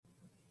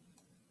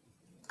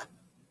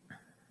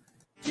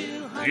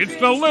It's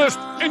The List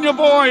and your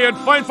boy at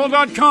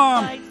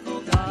Fightful.com.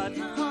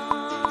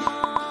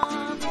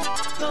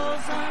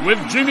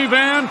 With Jimmy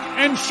Van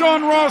and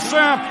Sean Ross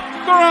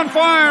Sapp. They're on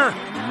fire.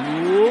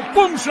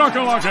 Boom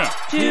shakalaka.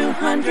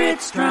 200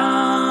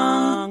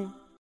 strong.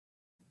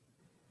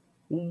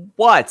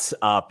 What's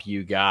up,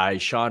 you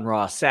guys? Sean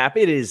Ross Sapp.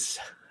 It is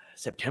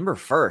September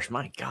 1st.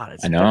 My God,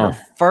 it's September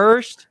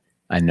 1st.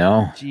 I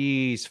know.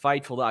 Jeez,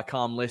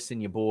 Fightful.com. Listen,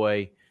 your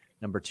boy,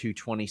 number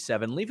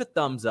 227. Leave a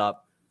thumbs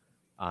up.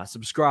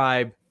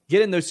 Subscribe.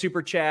 Get in those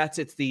super chats.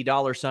 It's the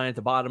 $sign at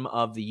the bottom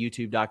of the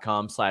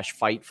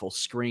youtube.com/Fightful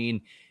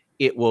screen.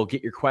 It will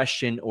get your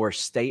question or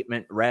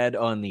statement read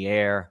on the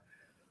air.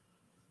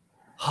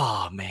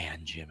 Oh,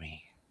 man,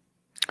 Jimmy.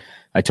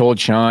 I told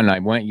Sean I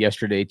went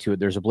yesterday to it.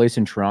 There's a place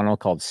in Toronto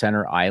called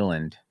Center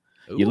Island.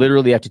 Ooh. You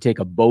literally have to take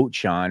a boat,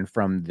 Sean,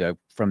 from the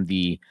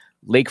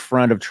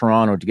lakefront of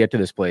Toronto to get to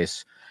this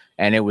place.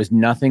 And it was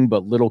nothing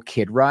but little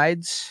kid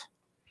rides.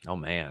 Oh,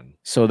 man.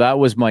 So that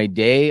was my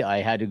day.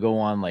 I had to go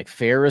on like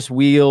Ferris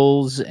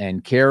wheels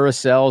and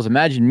carousels.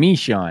 Imagine me,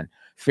 Sean,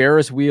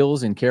 Ferris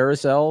wheels and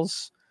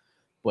carousels.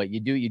 What you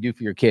do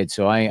for your kids.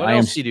 So What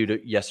else did you do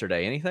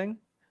yesterday? Anything?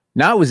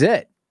 No, that was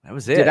it. That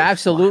was it. Did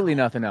absolutely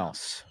nothing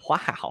else.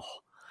 Wow.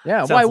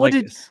 Yeah. Sounds Why?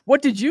 like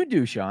What did you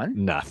do, Sean?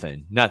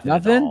 Nothing. Nothing?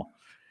 At all.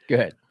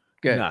 Good.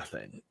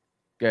 Nothing.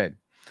 Good.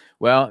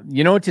 Well,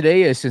 you know what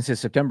today is, since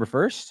it's September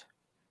 1st?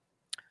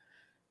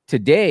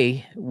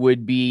 Today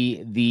would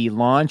be the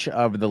launch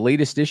of the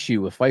latest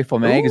issue of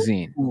Fightful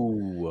magazine.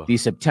 Ooh. The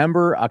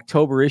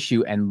September-October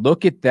issue. And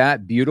look at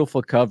that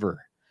beautiful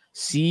cover.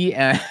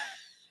 CM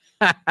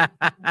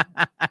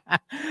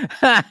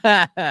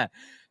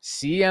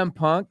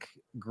Punk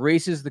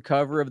graces the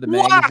cover of the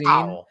magazine.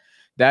 Wow.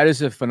 That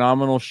is a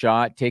phenomenal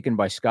shot taken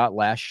by Scott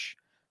Lesh.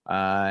 So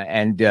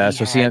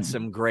CM,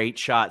 some great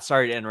shots.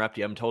 Sorry to interrupt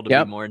you. I'm told to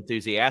Yep. be more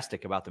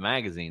enthusiastic about the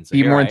magazine. So be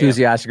here more I am.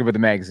 enthusiastic about the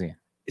magazine.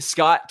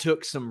 Scott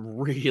took some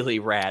really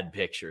rad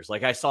pictures.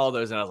 Like I saw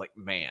those and I was like,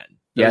 man.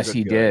 those Yes, are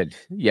he good. did.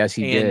 Yes,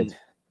 he And, did.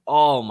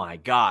 Oh my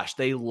gosh,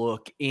 they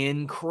look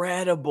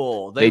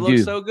incredible. They look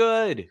do. so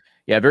good.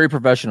 Yeah, very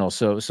professional.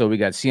 So we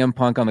got CM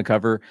Punk on the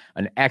cover,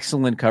 an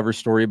excellent cover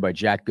story by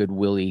Jack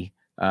Goodwillie.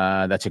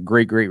 That's a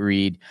great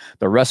read.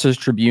 The Wrestlers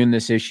Tribune,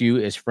 this issue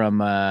is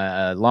from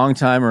a long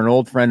time or an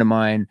old friend of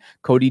mine,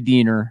 Cody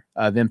Deaner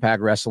of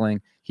Impact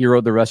Wrestling. He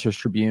wrote the Wrestlers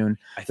Tribune.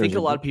 I think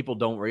a lot of people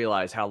don't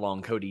realize how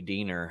long Cody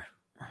Deaner,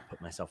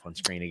 put myself on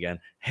screen again,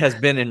 has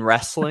been in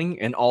wrestling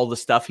and all the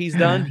stuff he's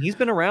done. He's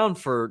been around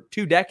for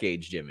 2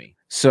 decades, Jimmy.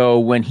 So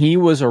when he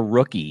was a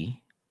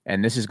rookie,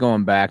 and this is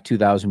going back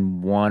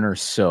 2001 or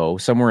so,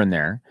 somewhere in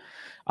there,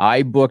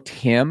 I booked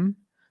him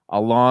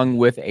along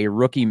with a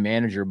rookie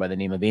manager by the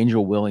name of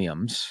Angel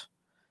Williams.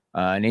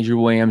 And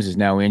Angel Williams is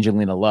now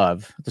Angelina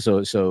Love.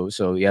 So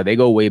yeah, they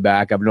go way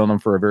back. I've known them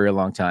for a very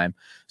long time.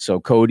 So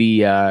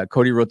Cody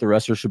wrote the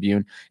Wrestlers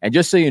Tribune. And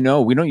just so you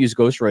know, we don't use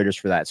ghostwriters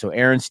for that. So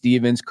Aaron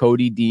Stevens,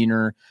 Cody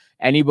Deaner,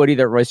 anybody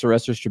that writes the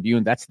Wrestlers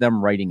Tribune, that's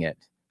them writing it.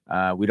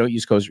 We don't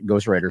use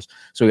ghostwriters.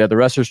 So we have the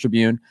Wrestlers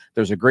Tribune.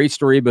 There's a great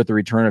story about the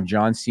return of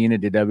John Cena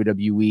to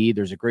WWE.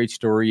 There's a great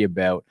story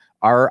about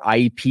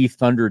RIP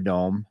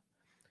Thunderdome.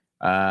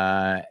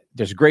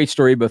 There's a great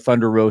story about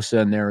Thunder Rosa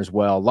in there as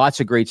well. Lots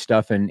of great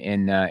stuff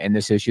in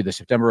this issue, the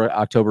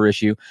September-October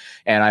issue.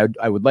 And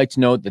I would like to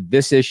note that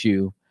this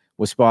issue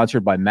was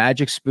sponsored by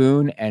Magic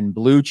Spoon and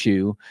Blue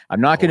Chew.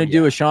 I'm not going to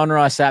do a Sean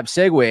Ross Sapp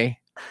segue,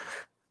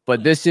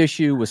 but this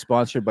issue was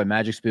sponsored by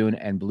Magic Spoon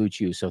and Blue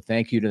Chew. So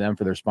thank you to them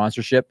for their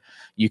sponsorship.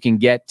 You can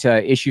get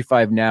issue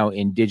 5 now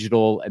in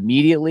digital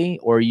immediately,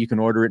 or you can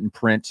order it in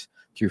print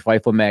through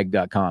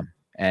FightfulMag.com.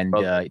 And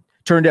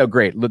turned out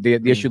great.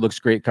 The issue looks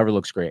great. Cover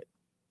looks great.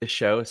 This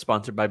show is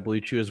sponsored by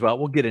Blue Chew as well.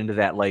 We'll get into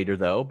that later,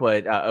 though.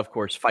 But, of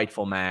course,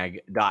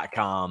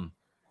 FightfulMag.com.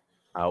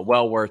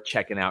 Well worth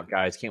checking out,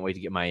 guys. Can't wait to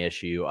get my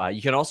issue.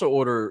 You can also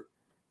order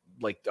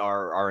like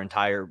our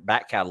entire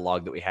back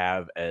catalog that we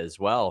have as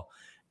well.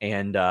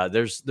 And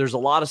there's a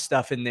lot of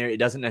stuff in there. It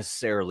doesn't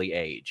necessarily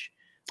age.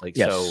 Like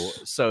Yes.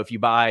 so if you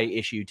buy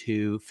issue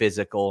 2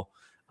 physical,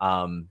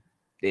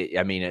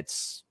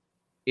 it's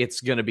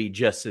going to be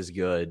just as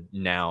good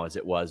now as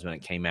it was when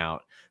it came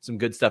out. Some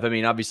good stuff. I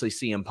mean, obviously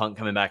CM Punk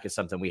coming back is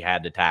something we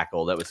had to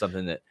tackle. That was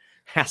something that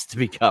has to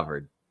be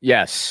covered.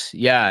 Yes.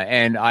 Yeah.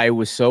 And I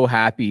was so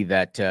happy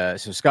that,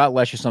 so Scott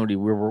Lesh is somebody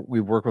we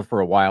worked with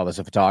for a while as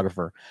a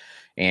photographer,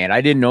 and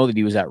I didn't know that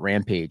he was at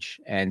Rampage.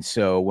 And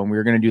so when we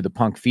were going to do the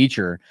Punk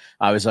feature,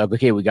 I was like,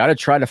 okay, we got to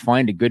try to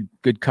find a good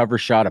cover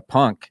shot of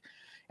Punk.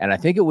 And I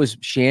think it was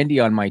Shandy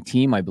on my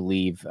team, I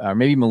believe, or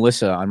maybe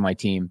Melissa on my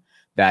team,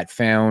 that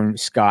found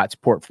Scott's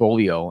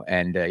portfolio.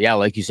 And yeah,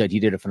 like you said, he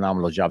did a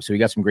phenomenal job. So we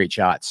got some great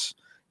shots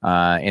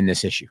in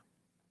this issue.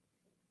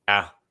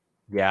 Yeah,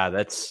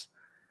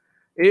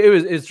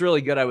 it's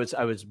really good. I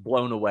was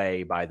blown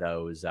away by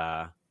those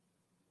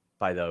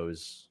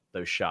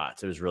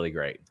shots. It was really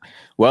great.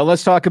 Well,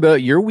 let's talk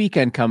about your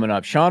weekend coming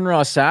up. Sean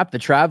Ross Sapp, the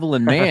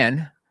traveling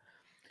man,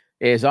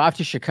 is off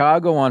to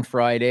Chicago on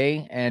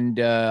Friday, and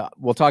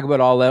we'll talk about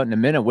All Out in a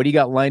minute. What do you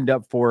got lined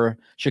up for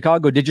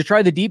Chicago? Did you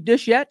try the deep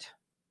dish yet?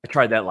 I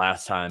tried that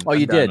last time. Oh, I'm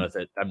you done did? with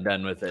it. I'm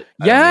done with it.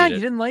 I don't Yeah, need you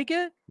it. didn't like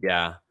it?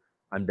 Yeah,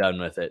 I'm done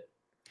with it.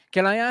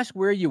 Can I ask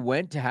where you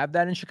went to have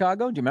that in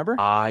Chicago? Do you remember?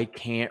 I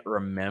can't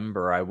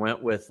remember. I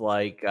went with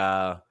like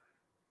Glenn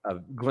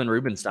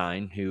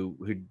Rubenstein, who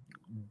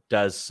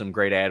does some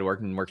great ad work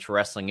and works for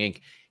Wrestling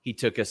Inc. He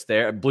took us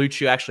there. Blue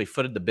Chew actually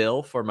footed the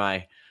bill for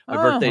my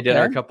birthday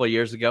dinner a couple of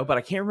years ago, but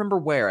I can't remember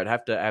where. I'd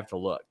have to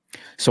look.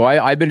 So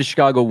I've been to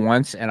Chicago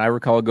once, and I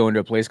recall going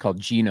to a place called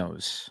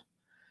Gino's,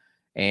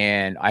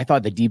 and I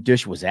thought the deep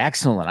dish was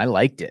excellent. I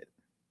liked it.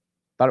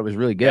 Thought it was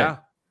really good.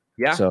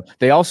 Yeah. So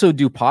they also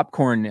do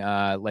popcorn,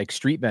 like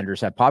street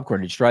vendors have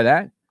popcorn. Did you try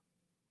that?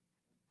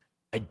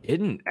 I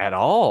didn't at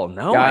all.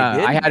 No,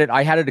 Yeah, I didn't.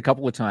 I had it a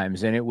couple of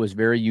times, and it was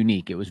very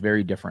unique. It was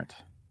very different.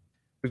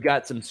 We've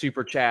got some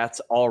super chats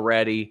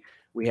already.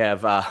 We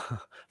have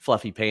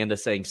Fluffy Panda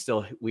saying,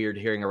 still weird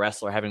hearing a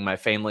wrestler having my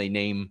family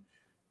name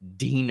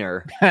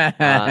Diener.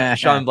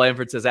 Sean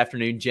Blanford says,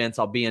 afternoon, gents.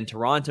 I'll be in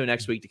Toronto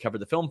next week to cover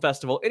the film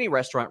festival. Any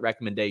restaurant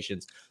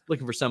recommendations?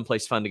 Looking for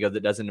someplace fun to go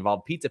that doesn't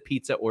involve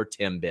pizza, or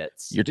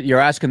Timbits.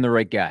 You're asking the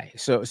right guy.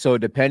 So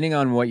depending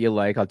on what you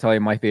like, I'll tell you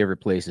my favorite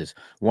places.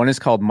 One is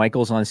called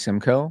Michael's on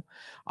Simcoe.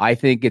 I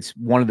think it's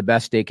one of the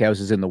best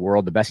steakhouses in the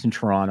world, the best in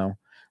Toronto.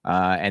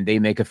 And they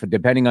make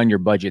depending on your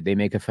budget, they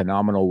make a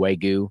phenomenal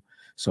Wagyu.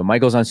 So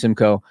Michael's on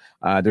Simcoe.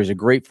 There's a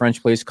great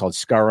French place called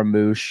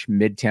Scaramouche,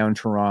 Midtown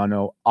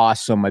Toronto.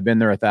 Awesome. I've been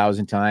there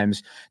 1,000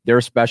 times. Their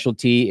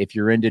specialty, if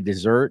you're into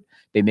dessert,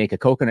 they make a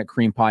coconut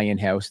cream pie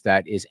in-house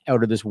that is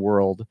out of this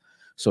world.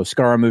 So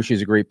Scaramouche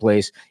is a great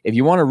place. If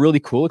you want a really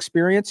cool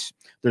experience,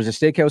 there's a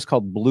steakhouse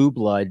called Blue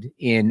Blood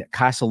in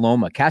Casa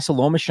Loma. Casa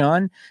Loma,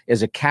 Sean,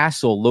 is a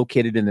castle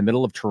located in the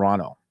middle of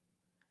Toronto.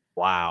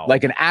 Wow.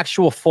 Like an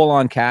actual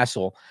full-on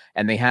castle.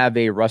 And they have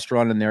a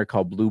restaurant in there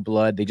called Blue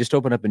Blood. They just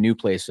opened up a new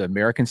place, an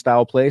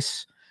American-style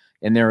place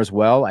in there as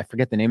well. I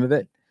forget the name of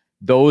it.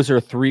 Those are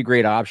 3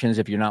 great options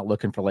if you're not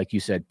looking for, like you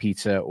said,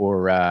 pizza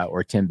or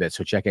Timbits.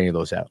 So check any of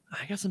those out.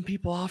 I got some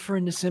people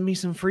offering to send me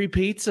some free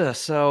pizza,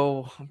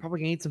 so I'm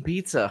probably going to eat some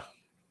pizza.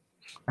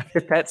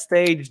 At that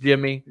stage,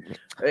 Jimmy.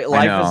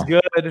 Life is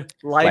good.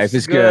 Life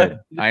is good.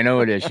 I know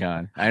it is,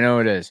 Sean. I know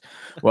it is.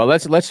 Well,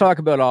 let's talk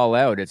about All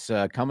Out. It's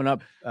coming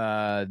up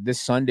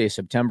this Sunday,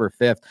 September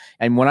 5th.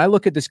 And when I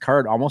look at this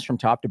card almost from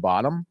top to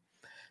bottom,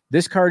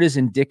 this card is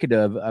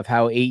indicative of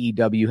how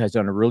AEW has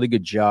done a really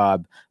good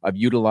job of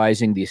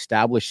utilizing the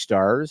established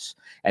stars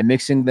and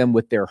mixing them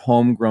with their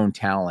homegrown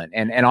talent.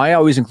 And I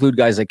always include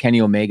guys like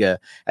Kenny Omega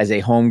as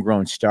a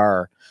homegrown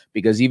star,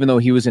 because even though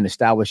he was an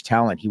established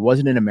talent, he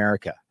wasn't in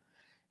America.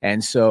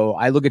 And so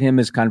I look at him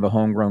as kind of a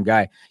homegrown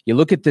guy. You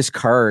look at this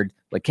card,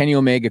 like Kenny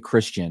Omega,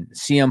 Christian,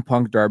 CM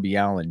Punk, Darby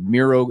Allin,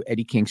 Miro,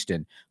 Eddie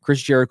Kingston, Chris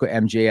Jericho,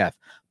 MJF,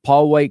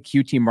 Paul White,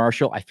 QT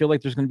Marshall. I feel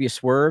like there's going to be a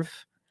swerve,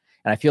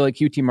 and I feel like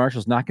QT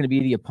Marshall's not going to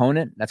be the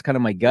opponent. That's kind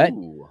of my gut.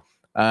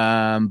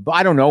 But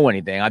I don't know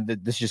anything.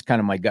 This is just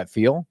kind of my gut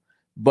feel.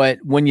 But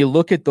when you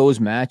look at those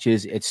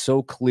matches, it's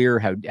so clear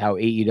how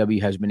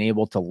AEW has been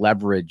able to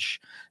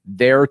leverage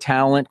their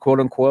talent,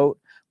 quote unquote,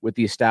 with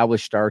the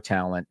established star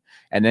talent.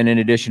 And then in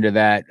addition to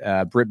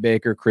that, Britt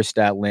Baker, Chris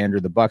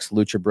Statlander, the Bucks,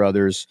 Lucha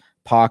Brothers,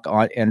 Pac,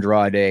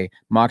 Andrade,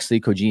 Moxley,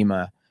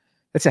 Kojima.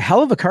 It's a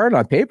hell of a card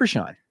on paper,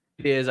 Sean.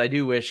 It is. I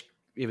do wish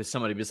it was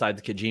somebody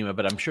besides Kojima,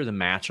 but I'm sure the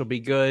match will be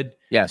good.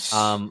 Yes.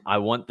 I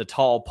want the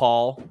Tall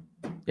Paul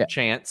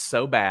chance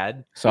so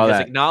bad. Saw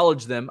that.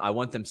 Acknowledge them. I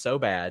want them so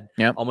bad.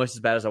 Yep. Almost as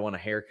bad as I want a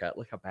haircut.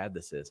 Look how bad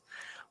this is.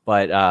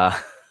 But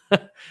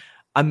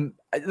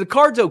the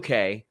card's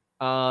okay.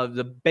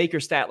 The Baker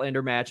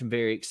Statlander match I'm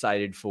very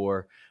excited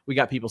for. We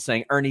got people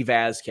saying Ernie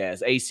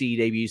Vasquez, AC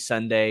debuts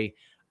Sunday,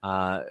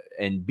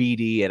 and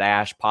BD at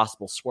Ash,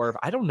 possible swerve.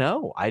 I don't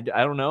know. I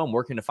don't know. I'm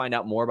working to find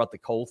out more about the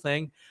Cole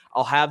thing.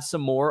 I'll have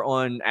some more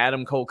on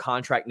Adam Cole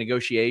contract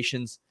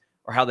negotiations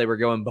or how they were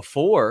going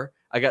before.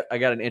 I got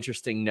an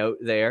interesting note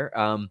there.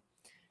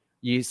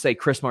 You say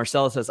Chris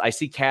Marcella says, I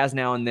see Kaz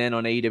now and then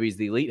on AEW's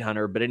The Elite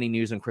Hunter, but any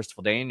news on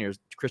Christopher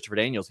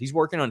Daniels? He's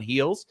working on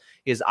heels.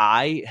 His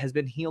eye has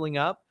been healing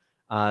up.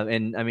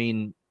 And I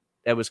mean,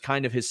 that was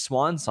kind of his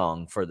swan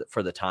song for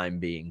the time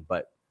being.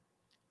 But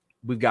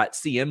we've got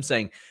CM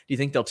saying, do you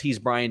think they'll tease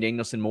Bryan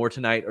Danielson more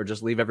tonight or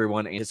just leave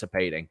everyone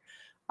anticipating?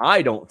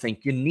 I don't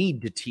think you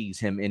need to tease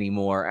him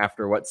anymore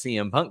after what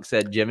CM Punk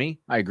said, Jimmy.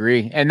 I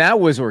agree. And that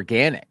was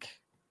organic.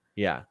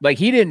 Yeah. Like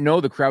he didn't know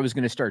the crowd was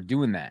going to start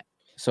doing that.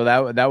 So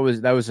that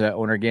was an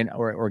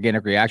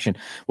organic reaction.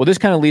 Well, this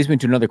kind of leads me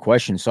to another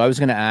question. So I was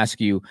going to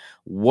ask you,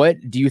 what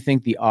do you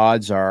think the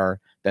odds are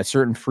that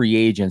certain free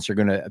agents are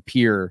going to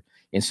appear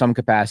in some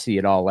capacity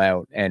at All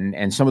Out?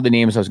 And some of the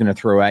names I was going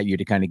to throw at you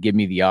to kind of give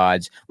me the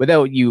odds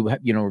without you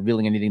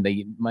revealing anything that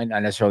you might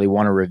not necessarily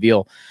want to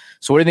reveal.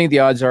 So what do you think the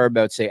odds are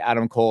about, say,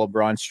 Adam Cole,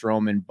 Braun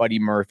Strowman, Buddy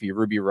Murphy,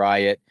 Ruby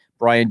Riott,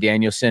 Bryan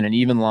Danielson, and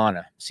even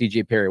Lana,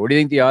 CJ Perry? What do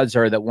you think the odds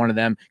are that one of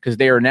them, because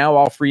they are now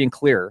all free and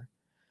clear.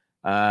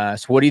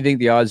 So what do you think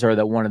the odds are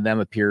that one of them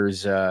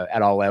appears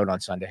at All Out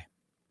on Sunday?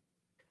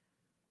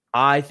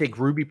 I think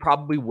Ruby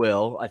probably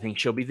will. I think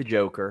she'll be the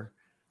Joker.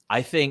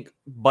 I think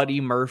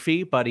Buddy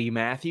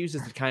Matthews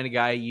is the kind of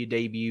guy you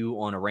debut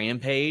on a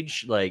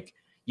Rampage. Like,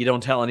 you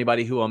don't tell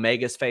anybody who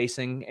Omega's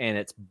facing, and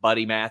it's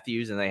Buddy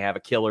Matthews, and they have a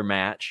killer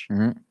match.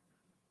 Mm-hmm.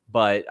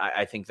 But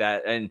I think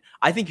that, and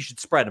I think you should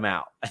spread them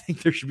out. I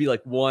think there should be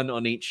like one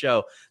on each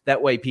show.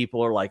 That way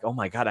people are like, oh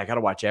my God, I got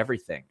to watch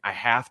everything. I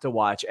have to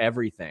watch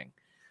everything.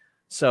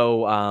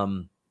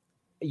 So,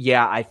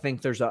 yeah, I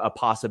think there's a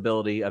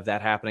possibility of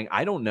that happening.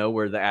 I don't know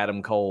where the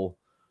Adam Cole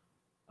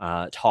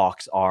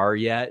talks are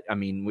yet. I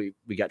mean,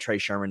 we got Trey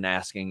Sherman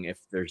asking if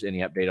there's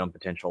any update on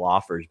potential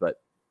offers, but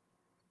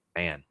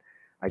man,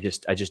 I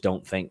just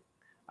don't think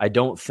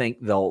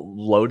they'll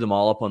load them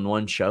all up on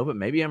one show, but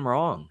maybe I'm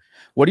wrong.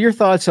 What are your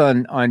thoughts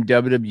on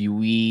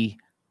WWE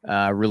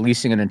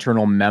releasing an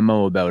internal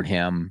memo about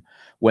him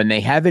when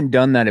they haven't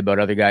done that about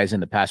other guys in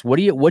the past?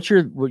 What's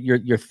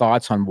your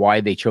thoughts on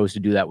why they chose to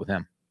do that with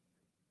him?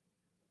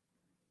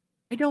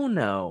 I don't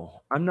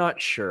know. I'm not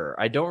sure.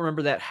 I don't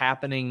remember that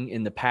happening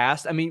in the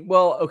past. I mean,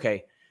 well,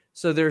 okay.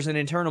 So there's an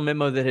internal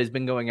memo that has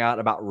been going out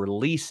about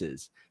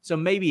releases. So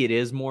maybe it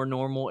is more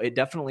normal. It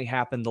definitely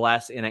happened the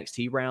last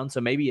NXT round.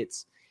 So maybe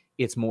it's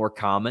more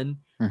common.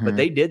 Mm-hmm. But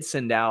they did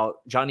send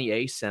out, Johnny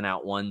Ace sent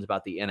out ones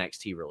about the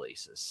NXT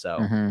releases. So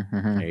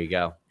there you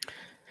go.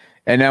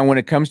 And now when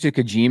it comes to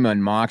Kojima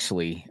and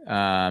Moxley,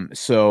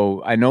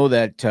 so I know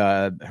that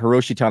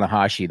Hiroshi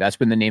Tanahashi, that's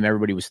been the name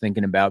everybody was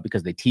thinking about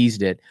because they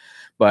teased it.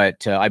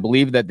 But I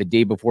believe that the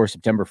day before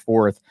September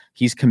 4th,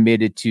 he's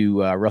committed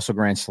to Wrestle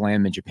Grand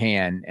Slam in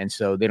Japan. And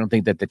so they don't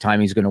think that the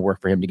timing is going to work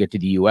for him to get to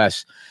the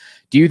U.S.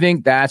 Do you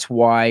think that's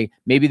why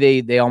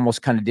maybe they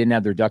almost kind of didn't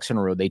have their ducks in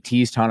a row? They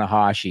teased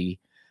Tanahashi,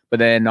 but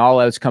then All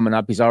Out's coming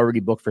up. He's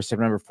already booked for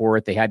September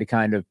 4th. They had to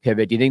kind of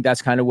pivot. Do you think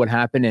that's kind of what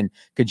happened? And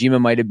Kojima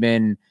might have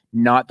been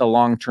not the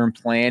long-term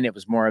plan. It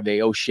was more of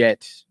a, oh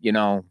shit, we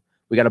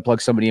got to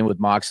plug somebody in with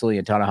Moxley,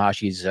 and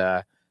Tanahashi's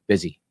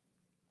busy.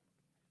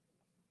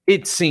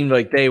 It seemed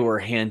like they were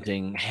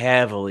hinting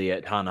heavily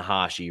at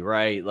Tanahashi,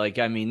 right? Like,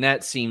 I mean,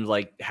 that seemed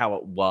like how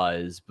it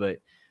was. But,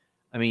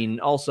 I mean,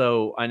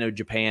 also, I know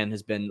Japan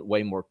has been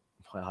way more,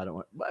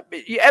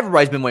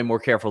 everybody's been way more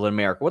careful than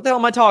America. What the hell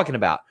am I talking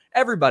about?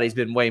 Everybody's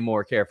been way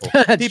more careful.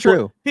 That's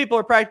true. People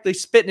are practically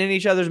spitting in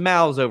each other's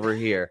mouths over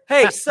here.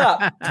 Hey,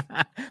 sup?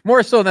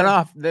 More so than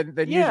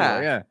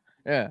usual.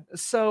 Yeah.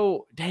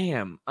 So,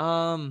 damn.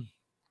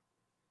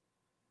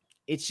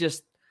 It's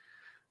just,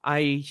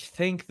 I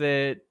think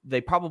that they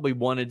probably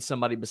wanted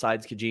somebody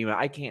besides Kojima.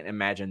 I can't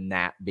imagine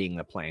that being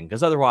the plan,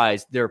 because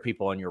otherwise there are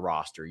people on your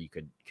roster you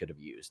could have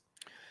used.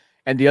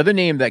 And the other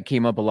name that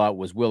came up a lot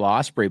was Will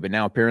Ospreay, but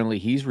now apparently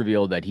he's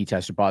revealed that he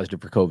tested positive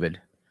for COVID.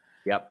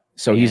 Yep.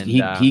 So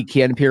he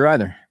can't appear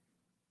either.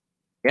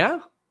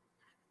 Yeah.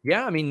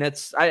 Yeah. I mean,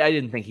 I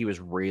didn't think he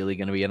was really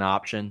going to be an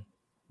option,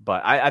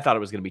 but I thought it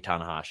was going to be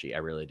Tanahashi. I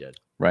really did.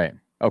 Right.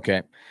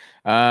 Okay.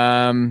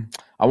 I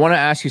want to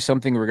ask you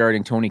something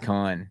regarding Tony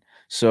Khan.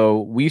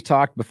 So we've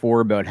talked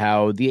before about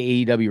how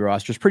the AEW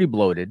roster is pretty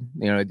bloated.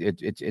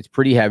 It's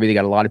pretty heavy. They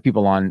got a lot of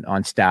people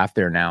on staff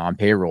there now on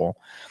payroll.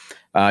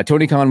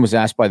 Tony Khan was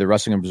asked by the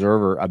Wrestling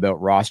Observer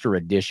about roster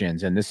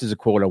additions, and this is a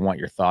quote I want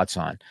your thoughts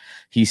on.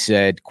 He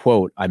said,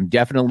 quote, "I'm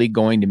definitely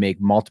going to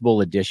make multiple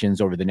additions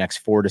over the next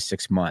 4 to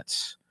 6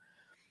 months."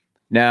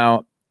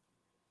 Now,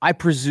 I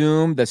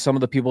presume that some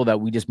of the people that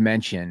we just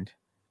mentioned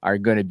are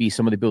going to be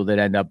some of the people that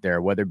end up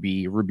there, whether it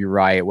be Ruby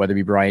Riott, whether it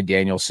be Bryan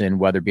Danielson,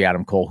 whether it be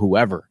Adam Cole,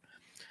 whoever.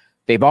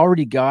 They've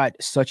already got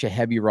such a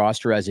heavy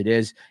roster as it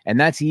is, and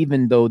that's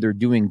even though they're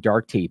doing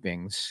dark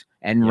tapings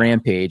and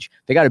Rampage.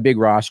 They got a big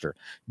roster.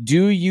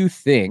 Do you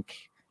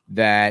think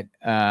that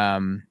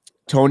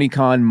Tony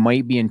Khan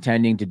might be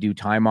intending to do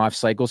time off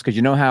cycles? Because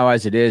you know how,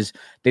 as it is,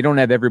 they don't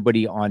have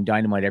everybody on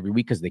Dynamite every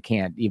week because they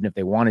can't, even if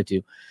they wanted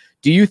to.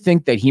 Do you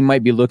think that he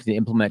might be looking to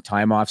implement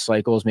time off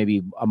cycles,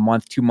 maybe a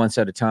month, 2 months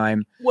at a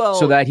time,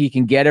 so that he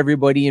can get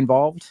everybody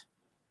involved?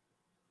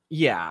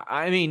 Yeah,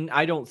 I mean,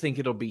 I don't think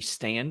it'll be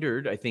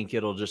standard. I think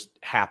it'll just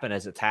happen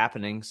as it's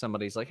happening.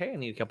 Somebody's like, hey, I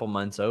need a couple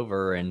months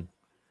over, and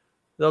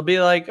they'll be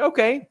like,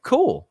 okay,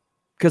 cool.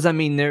 Because, I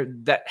mean,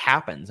 that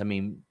happens. I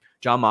mean,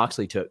 Jon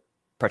Moxley took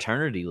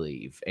paternity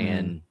leave,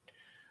 and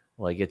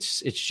like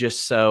it's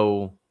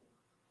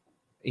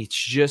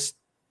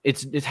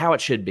how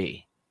it should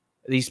be.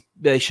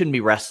 They shouldn't be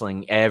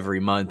wrestling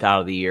every month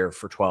out of the year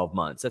for 12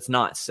 months. That's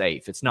not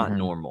safe. It's not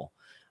normal.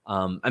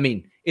 I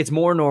mean, it's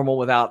more normal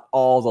without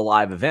all the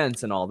live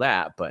events and all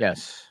that. But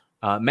yes,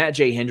 Matt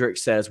J.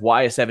 Hendricks says,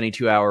 why a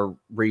 72-hour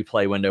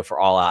replay window for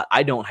All Out?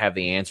 I don't have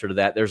the answer to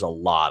that. There's a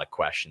lot of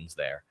questions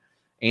there.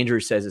 Andrew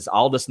says, is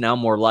Aldis now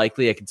more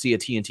likely? I could see a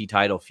TNT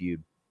title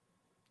feud.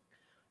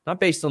 Not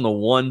based on the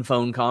one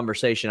phone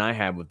conversation I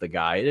had with the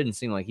guy. It didn't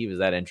seem like he was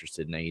that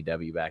interested in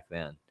AEW back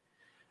then.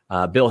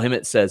 Bill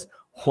Hemmett says,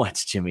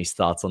 what's Jimmy's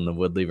thoughts on the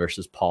Woodley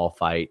versus Paul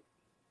fight?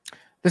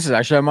 This is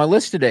actually on my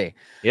list today.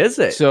 Is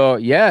it? So,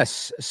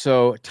 yes.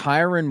 So,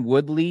 Tyron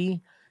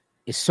Woodley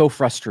is so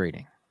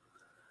frustrating.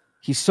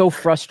 He's so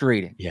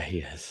frustrating. Yeah, he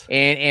is.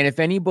 And if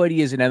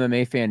anybody is an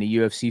MMA fan, a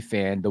UFC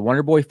fan, the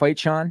Wonder Boy fight,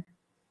 Sean?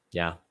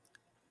 Yeah.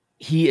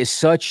 he is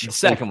such The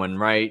second one,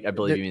 right? I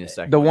believe you mean the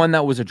second the one. one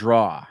that was a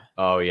draw.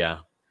 Oh, yeah.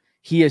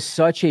 He is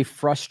such a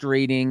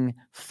frustrating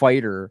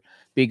fighter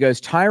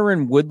because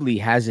Tyron Woodley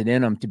has it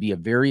in him to be a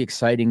very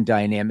exciting,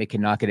 dynamic,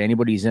 and not get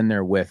anybody's in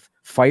there with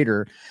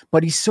fighter,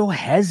 but he's so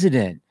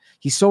hesitant.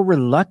 He's so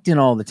reluctant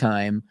all the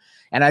time.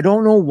 And I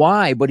don't know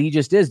why, but he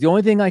just is. The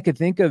only thing I could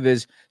think of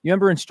is, you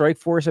remember in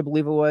Strikeforce, I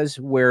believe it was,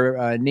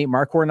 where Nate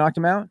Marquardt knocked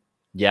him out?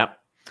 Yep.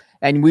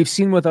 And we've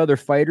seen with other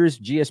fighters,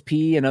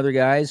 GSP and other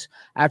guys,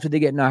 after they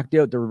get knocked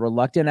out, they're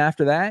reluctant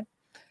after that.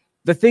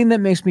 The thing that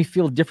makes me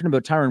feel different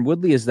about Tyron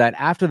Woodley is that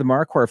after the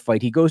Marquardt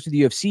fight, he goes to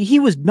the UFC, he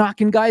was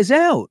knocking guys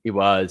out. He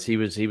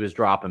was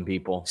dropping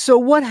people. So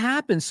what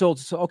happened? So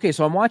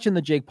I'm watching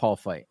the Jake Paul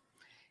fight.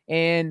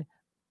 And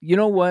you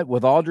know what?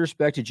 With all due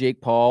respect to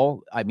Jake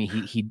Paul, I mean,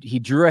 he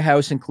drew a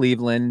house in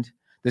Cleveland.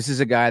 This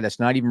is a guy that's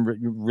not even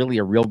really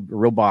a real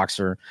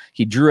boxer.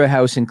 He drew a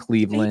house in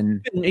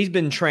Cleveland. He's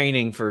been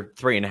training for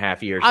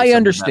 3.5 years. I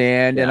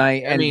understand, yeah.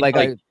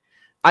 and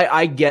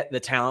I get the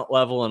talent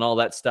level and all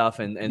that stuff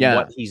and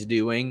what he's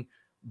doing,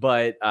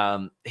 but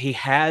he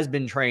has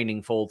been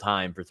training full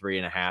time for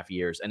 3.5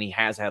 years, and he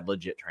has had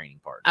legit training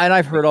partners. And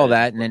I've heard all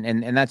that,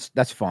 and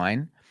that's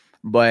fine.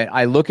 But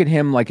I look at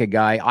him like a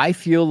guy. I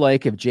feel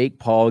like if Jake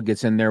Paul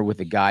gets in there with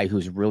a guy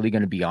who's really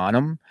going to be on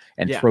him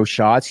and throw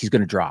shots, he's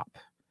going to drop.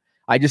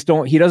 I just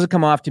don't. He doesn't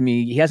come off to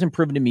me. He hasn't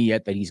proven to me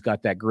yet that he's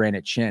got that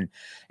granite chin.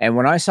 And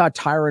when I saw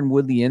Tyron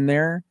Woodley in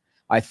there,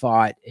 I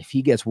thought if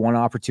he gets one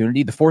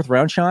opportunity, the fourth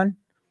round, Sean,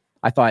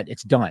 I thought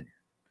it's done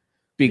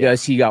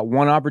because he got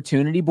one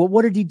opportunity. But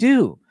what did he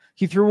do?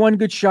 He threw one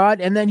good shot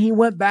and then he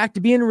went back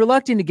to being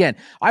reluctant again.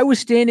 I was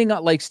standing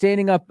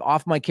up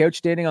off my couch,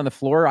 standing on the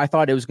floor. I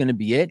thought it was going to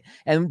be it.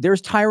 And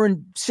there's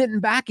Tyron sitting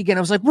back again.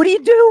 I was like, what are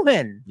you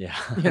doing? Yeah.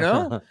 You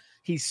know,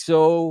 he's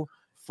so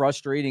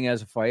frustrating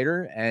as a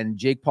fighter, and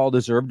Jake Paul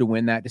deserved to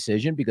win that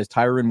decision because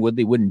Tyron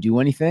Woodley wouldn't do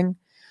anything.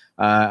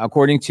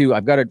 According to,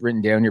 I've got it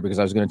written down here because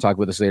I was going to talk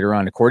about this later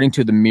on. According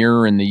to the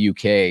Mirror in the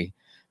UK,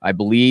 I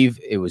believe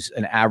it was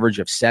an average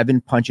of 7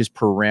 punches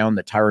per round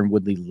that Tyron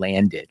Woodley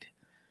landed.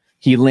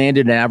 He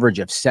landed an average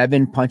of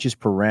 7 punches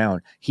per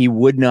round. He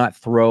would not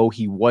throw.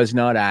 He was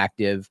not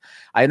active.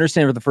 I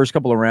understand for the first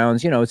couple of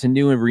rounds, it's a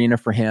new arena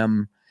for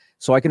him.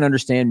 So I can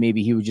understand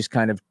maybe he was just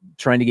kind of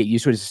trying to get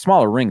used to it. It's a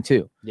smaller ring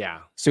too. Yeah.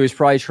 So he's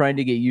probably trying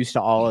to get used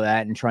to all of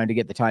that and trying to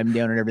get the time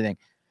down and everything.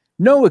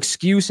 No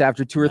excuse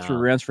after 2 or 3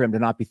 rounds for him to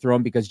not be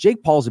thrown because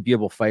Jake Paul's a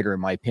beatable fighter, in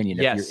my opinion.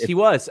 He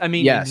was. I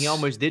mean, he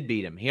almost did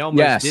beat him. He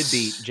almost did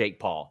beat Jake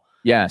Paul.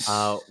 Yes.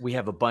 We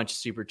have a bunch of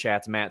super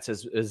chats. Matt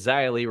says, is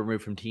Xia Li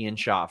removed from TN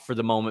Shop? For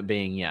the moment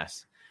being,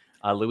 yes.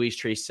 Louise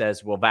Tree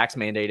says, will vax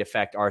mandate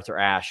affect Arthur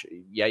Ashe?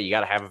 Yeah, you got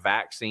to have a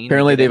vaccine.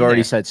 Apparently they've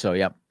already said so,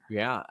 yep.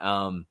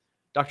 Yeah.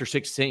 Dr.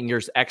 Six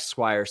Singer's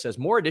ex-squire says,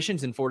 more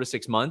additions in 4 to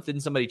 6 months.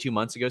 Didn't somebody 2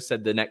 months ago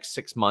said the next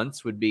 6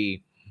 months would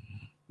be,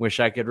 wish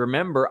I could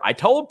remember. I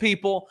told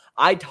people.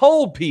 I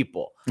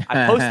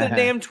posted a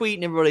damn tweet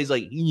and everybody's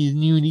like, he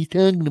knew what he's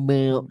talking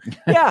about.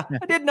 Yeah,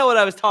 I didn't know what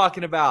I was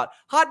talking about.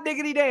 Hot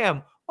diggity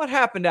damn. What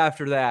happened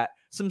after that?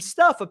 Some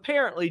stuff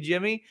apparently,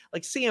 Jimmy,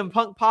 like CM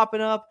Punk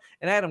popping up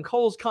and Adam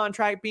Cole's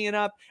contract being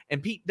up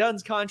and Pete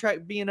Dunne's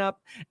contract being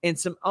up and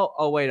some,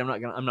 wait, I'm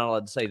not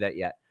allowed to say that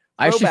yet.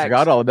 I actually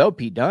forgot all about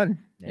Pete Dunne.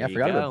 I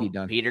forgot about Pete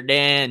Dunne. Peter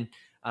Dunne.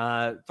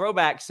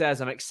 Throwback says,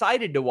 I'm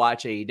excited to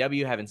watch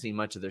AEW. Haven't seen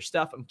much of their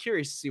stuff. I'm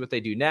curious to see what they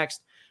do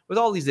next. With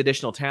all these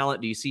additional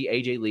talent, do you see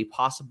AJ Lee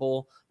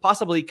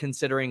possibly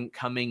considering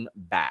coming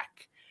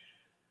back?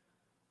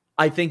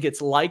 I think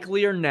it's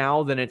likelier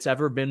now than it's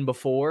ever been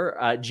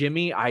before.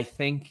 Jimmy, I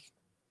think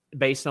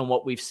based on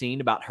what we've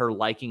seen about her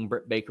liking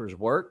Britt Baker's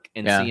work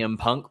and CM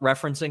Punk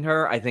referencing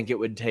her, I think it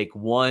would take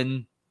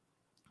one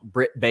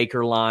Britt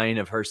Baker line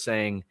of her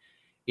saying,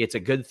 it's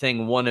a good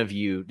thing one of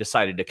you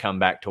decided to come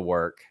back to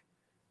work.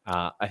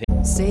 I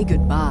think. Say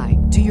goodbye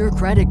to your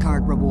credit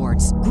card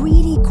rewards.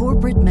 Greedy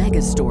corporate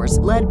mega stores,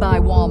 led by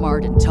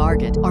Walmart and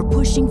Target, are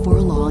pushing for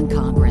a law in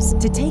Congress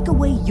to take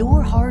away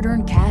your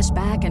hard-earned cash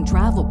back and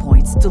travel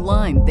points to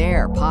line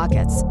their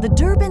pockets. The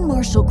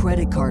Durbin-Marshall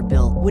credit card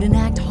bill would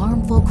enact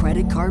harmful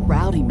credit card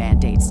routing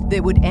mandates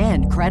that would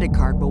end credit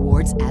card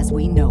rewards as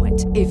we know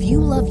it. If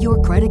you love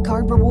your credit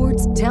card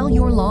rewards, tell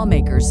your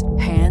lawmakers,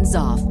 hands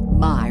off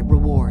my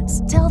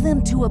rewards. Tell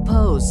them to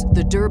oppose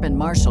the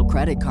Durbin-Marshall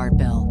credit card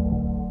bill.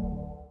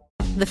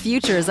 The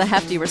future is a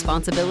hefty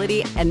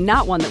responsibility and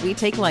not one that we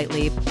take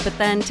lightly. But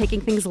then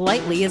taking things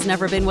lightly has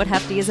never been what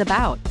Hefty is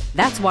about.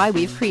 That's why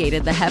we've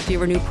created the Hefty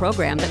Renew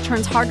program that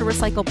turns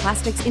hard-to-recycle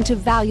plastics into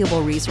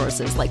valuable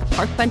resources like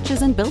park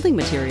benches and building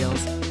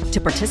materials.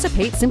 To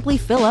participate, simply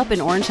fill up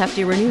an orange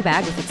Hefty Renew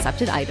bag with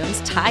accepted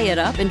items, tie it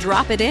up, and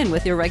drop it in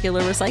with your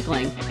regular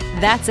recycling.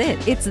 That's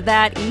it. It's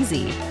that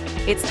easy.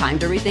 It's time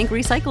to rethink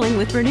recycling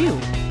with Renew.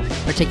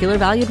 Particular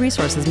valued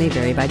resources may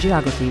vary by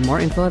geography.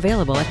 More info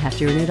available at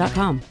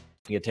heftyrenew.com.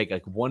 You could take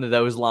like one of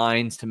those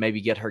lines to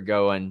maybe get her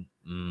going.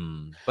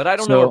 But I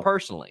don't know her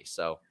personally.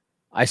 So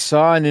I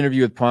saw an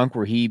interview with Punk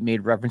where he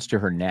made reference to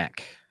her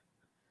neck.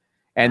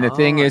 And the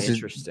thing is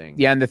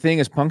interesting. And the thing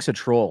is Punk's a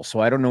troll. So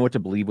I don't know what to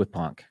believe with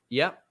Punk.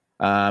 Yep.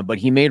 but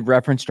he made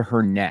reference to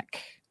her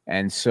neck.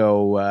 And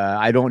so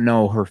I don't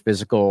know her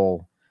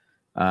physical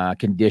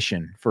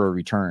condition for a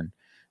return.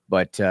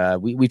 But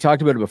we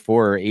talked about it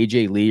before.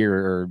 AJ Lee,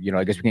 or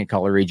I guess we can't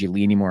call her AJ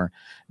Lee anymore.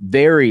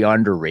 Very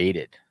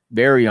underrated.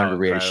 Very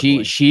underrated.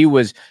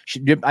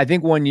 Incredibly. I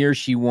think one year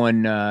she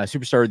won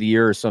Superstar of the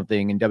Year or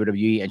something in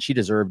WWE, and she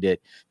deserved it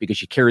because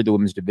she carried the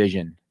women's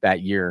division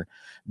that year.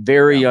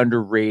 Very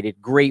underrated.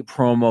 Great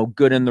promo.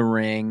 Good in the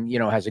ring.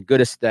 Has a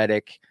good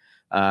aesthetic.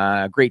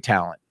 Great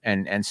talent.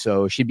 And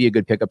so she'd be a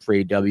good pickup for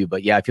AEW.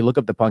 But yeah, if you look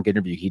up the Punk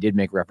interview, he did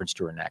make reference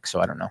to her neck. So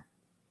I don't know.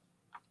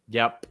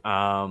 Yep.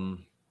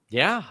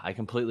 Yeah, I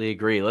completely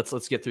agree.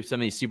 Let's get through some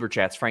of these super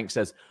chats. Frank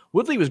says,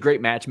 Woodley was great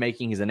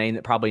matchmaking. He's a name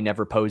that probably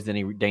never posed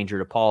any danger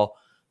to Paul.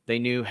 They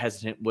knew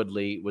hesitant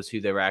Woodley was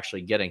who they were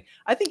actually getting.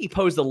 I think he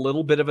posed a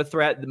little bit of a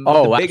threat.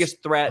 The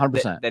biggest threat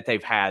that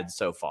they've had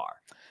so far.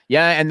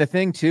 Yeah, and the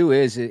thing too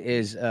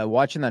is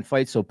watching that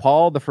fight. So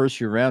Paul, the first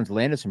few rounds,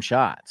 landed some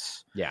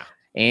shots. Yeah.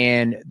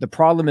 And the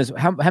problem is,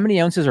 how many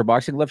ounces are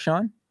boxing gloves,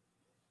 Sean?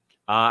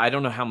 I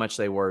don't know how much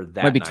they were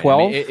that maybe night.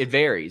 12. I mean, it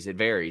varies. It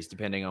varies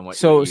depending on what.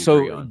 So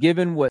agree on.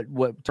 Given what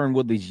Tyron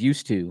Woodley's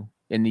used to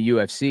in the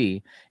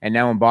UFC, and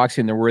now in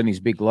boxing they're wearing these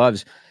big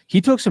gloves,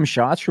 he took some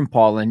shots from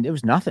Paul, and it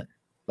was nothing.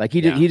 Like he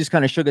just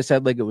kind of shook his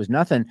head like it was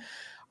nothing.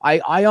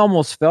 I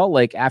almost felt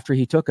like after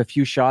he took a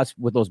few shots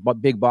with those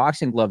big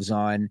boxing gloves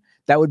on,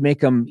 that would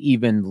make him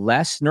even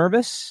less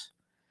nervous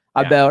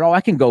about,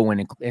 I can go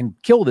in and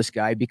kill this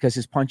guy because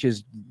his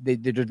punches,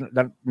 they're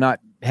not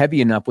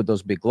heavy enough with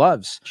those big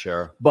gloves.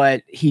 Sure.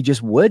 But he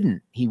just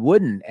wouldn't. He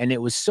wouldn't. And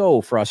it was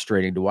so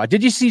frustrating to watch.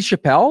 Did you see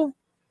Chappelle?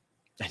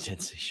 I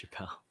did see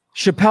Chappelle.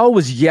 Chappelle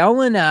was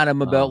yelling at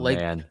him about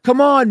come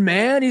on,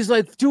 man. He's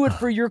like, do it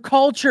for your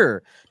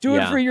culture. Do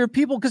it for your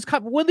people. Because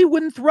Woodley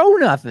wouldn't throw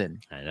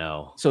nothing. I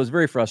know. So it's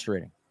very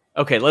frustrating.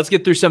 Okay, let's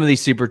get through some of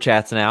these super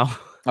chats now.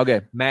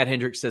 Okay. Matt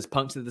Hendricks says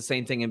Punk did the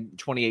same thing in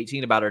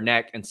 2018 about her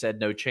neck and said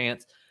no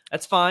chance.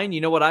 That's fine. You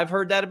know what I've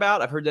heard that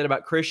about? I've heard that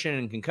about Christian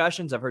and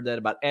concussions. I've heard that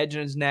about Edge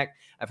in his neck.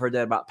 I've heard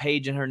that about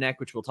Paige in her neck,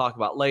 which we'll talk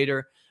about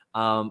later.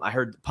 I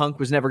heard Punk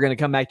was never going to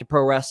come back to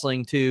pro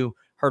wrestling too.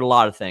 Heard a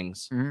lot of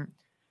things. Mm-hmm.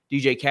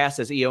 DJ Cass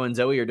says Io and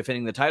Zoe are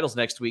defending the titles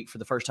next week for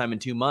the first time in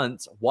 2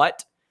 months.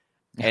 What?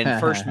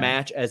 And first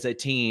match as a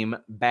team,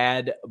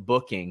 bad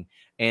booking.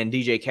 And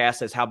DJ Cass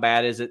says, how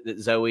bad is it that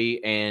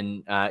Zoe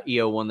and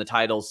Io won the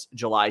titles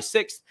July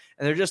 6th?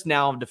 And they're just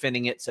now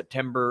defending it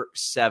September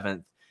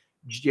 7th.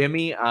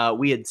 Jimmy,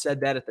 we had said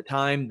that at the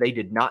time. They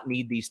did not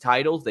need these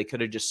titles. They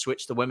could have just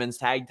switched the women's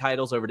tag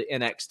titles over to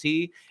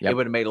NXT. It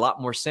would have made a lot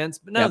more sense.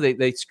 But no,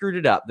 they screwed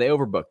it up. They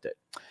overbooked it.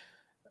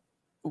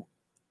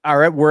 All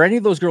right. Were any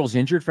of those girls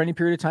injured for any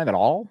period of time at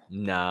all?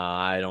 No,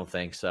 I don't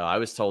think so. I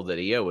was told that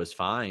Io was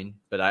fine,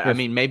 but I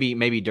mean,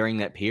 maybe during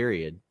that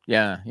period.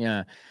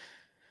 Yeah.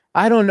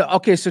 I don't know.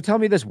 Okay, so tell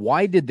me this.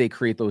 Why did they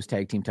create those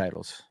tag team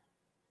titles?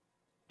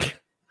 I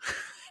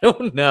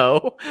don't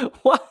know.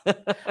 What?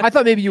 I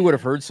thought maybe you would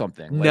have heard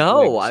something.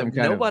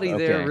 Nobody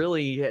there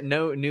really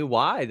knew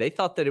why. They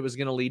thought that it was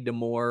going to lead to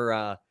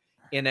more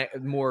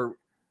more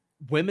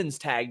women's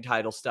tag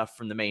title stuff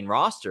from the main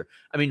roster.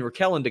 I mean,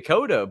 Raquel and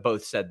Dakota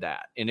both said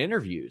that in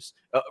interviews.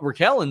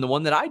 Raquel and the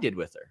one that I did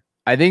with her.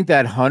 I think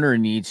that Hunter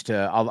needs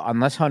to,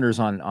 unless Hunter's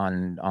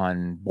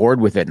on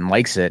board with it and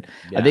likes it,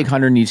 I think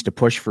Hunter needs to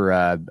push for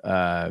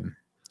a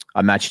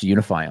match to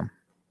unify them.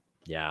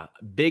 Yeah.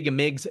 Big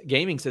Migs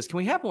Gaming says, can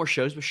we have more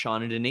shows with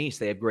Sean and Denise?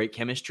 They have great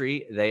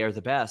chemistry. They are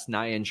the best.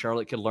 Nia and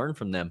Charlotte could learn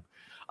from them.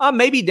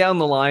 Maybe down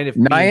the line, if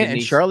Nia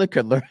and Charlotte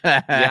could learn.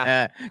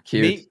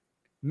 Cute.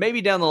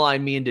 Maybe down the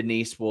line, me and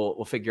Denise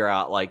will figure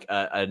out like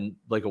a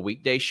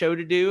weekday show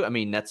to do. I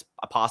mean, that's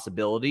a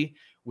possibility.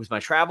 With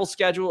my travel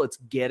schedule, it's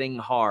getting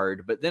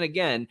hard. But then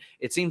again,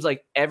 it seems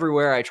like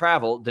everywhere I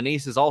travel,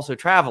 Denise is also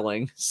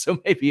traveling.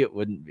 So maybe it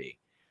wouldn't be.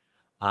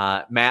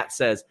 Matt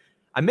says,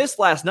 I missed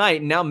last night,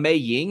 and now Mei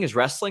Ying is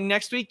wrestling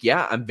next week.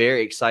 Yeah, I'm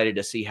very excited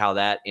to see how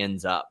that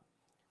ends up.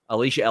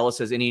 Alicia Ellis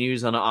says, any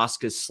news on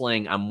Asuka's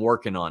sling? I'm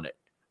working on it.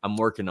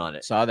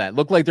 Saw that.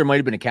 Looked like there might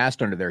have been a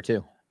cast under there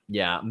too.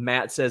 Yeah.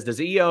 Matt says, does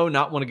Io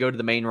not want to go to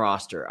the main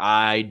roster?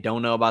 I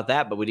don't know about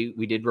that, but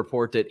we did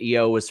report that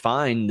Io was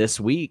fine this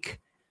week.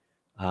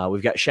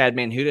 We've got Shad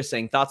Manhuda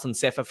saying, thoughts on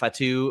Sefa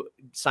Fatu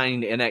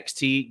signing to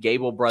NXT,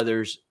 Gable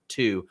Brothers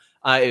 2.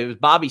 It was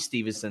Bobby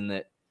Stevenson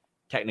that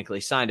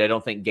technically signed. I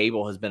don't think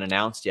Gable has been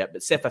announced yet,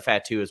 but Sefa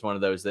Fatu is one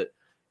of those that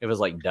it was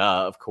like,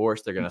 duh, of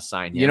course they're going to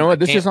sign him. You know what?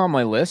 This is on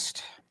my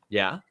list.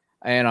 Yeah.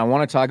 And I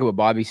want to talk about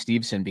Bobby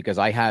Stevenson because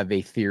I have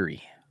a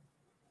theory.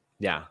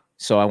 Yeah.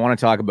 So I want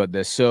to talk about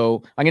this.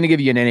 So I'm going to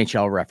give you an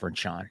NHL reference,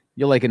 Sean.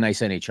 You'll like a nice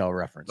NHL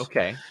reference.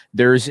 Okay.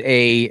 There's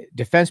a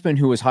defenseman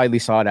who was highly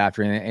sought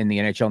after in the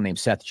NHL named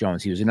Seth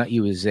Jones. He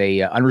was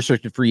a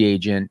unrestricted free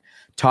agent,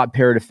 top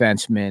pair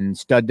defenseman,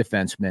 stud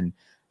defenseman,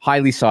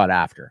 highly sought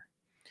after.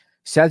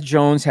 Seth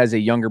Jones has a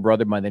younger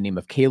brother by the name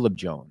of Caleb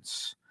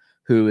Jones,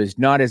 who is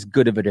not as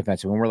good of a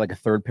defenseman. We're like a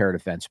third pair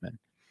defenseman.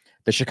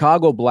 The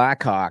Chicago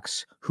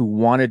Blackhawks, who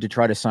wanted to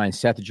try to sign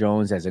Seth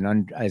Jones as an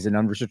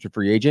unrestricted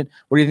free agent,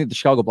 what do you think the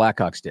Chicago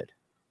Blackhawks did?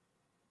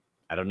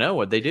 I don't know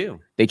what they do.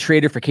 They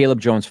traded for Caleb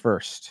Jones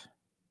first.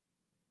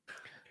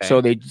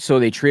 Okay. So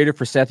they traded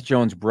for Seth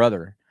Jones'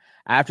 brother.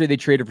 After they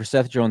traded for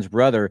Seth Jones'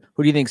 brother,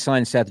 who do you think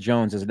signed Seth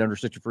Jones as an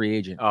unrestricted free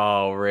agent?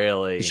 Oh,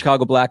 really? The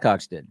Chicago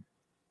Blackhawks did.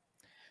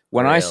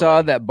 When I saw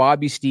Really? that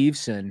Bobby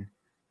Stevenson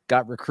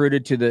got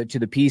recruited to the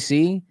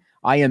PC,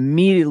 I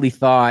immediately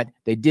thought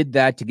they did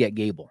that to get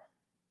Gable.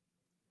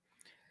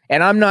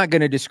 And I'm not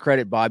going to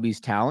discredit Bobby's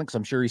talent because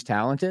I'm sure he's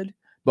talented,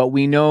 but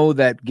we know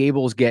that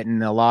Gable's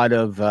getting a lot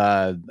of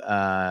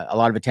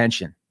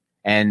attention,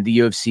 and the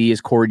UFC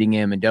is courting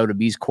him, and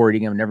WWE's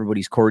courting him, and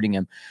everybody's courting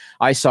him.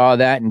 I saw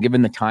that, and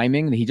given the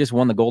timing, he just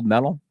won the gold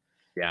medal.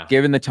 Yeah.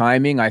 Given the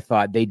timing, I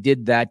thought they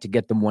did that to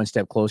get them one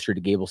step closer to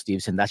Gable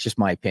Stevenson. That's just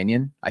my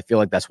opinion. I feel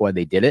like that's why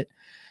they did it.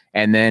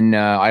 And then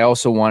I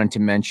also wanted to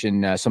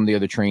mention some of the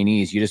other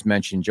trainees. You just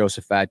mentioned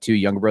Joseph Fatu,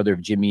 younger brother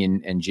of Jimmy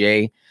and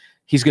Jay.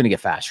 He's going to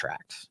get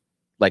fast-tracked.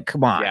 Like,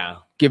 come on. Yeah.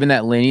 Given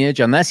that lineage,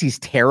 unless he's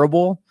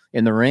terrible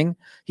in the ring,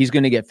 he's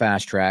going to get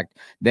fast-tracked.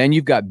 Then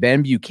you've got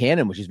Ben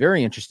Buchanan, which is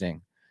very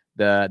interesting.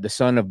 The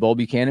son of Bull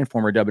Buchanan,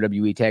 former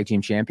WWE Tag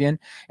Team Champion.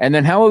 And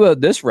then how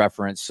about this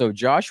reference? So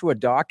Joshua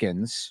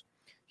Dawkins,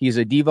 he's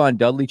a Devon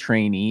Dudley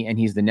trainee, and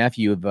he's the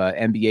nephew of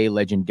NBA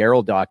legend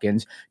Daryl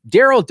Dawkins.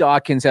 Daryl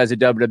Dawkins has a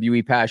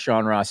WWE past,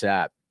 Sean Ross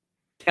Sapp.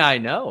 Yeah, I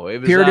know. It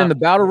was Appeared in the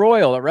Battle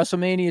Royal at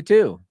WrestleMania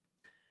 2.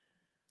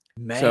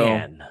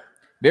 Man.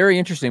 Very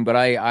interesting, but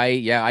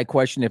I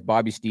question if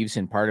Bobby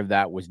Stevenson, part of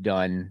that was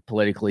done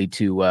politically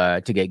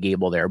to get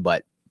Gable there,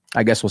 but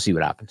I guess we'll see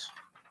what happens.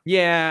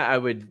 Yeah, I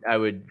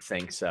would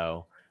think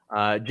so.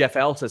 Jeff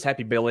L says,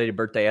 happy belated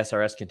birthday,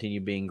 SRS. Continue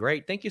being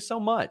great. Thank you so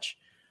much.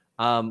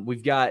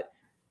 We've got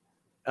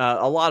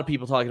a lot of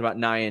people talking about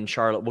Nia and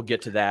Charlotte. We'll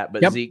get to that.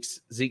 But Yep.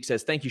 Zeke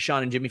says, thank you,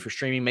 Sean and Jimmy, for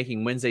streaming,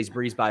 making Wednesdays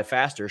breeze by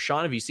faster.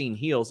 Sean, have you seen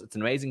Heels? It's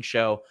an amazing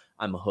show.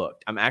 I'm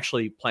hooked. I'm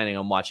actually planning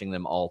on watching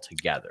them all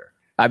together.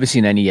 I haven't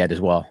seen any yet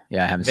as well.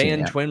 Yeah, I haven't seen it Van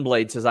yet.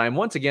 Twinblade says, I am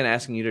once again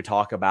asking you to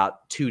talk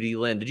about 2D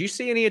Lynn. Did you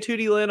see any of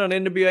 2D Lynn on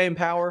NWA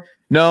Empower?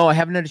 No, I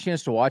haven't had a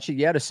chance to watch it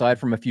yet, aside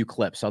from a few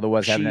clips.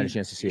 Otherwise, I haven't had a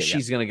chance to see it yet.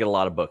 She's going to get a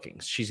lot of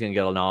bookings. She's going to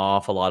get an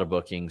awful lot of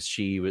bookings.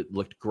 She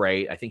looked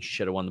great. I think she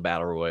should have won the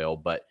Battle Royal,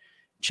 but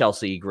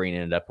Chelsea Green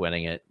ended up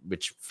winning it,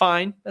 which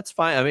fine. That's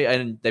fine. I mean,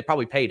 and they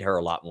probably paid her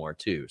a lot more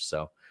too.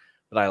 So,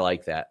 but I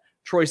like that.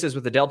 Troy says,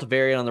 with the Delta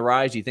variant on the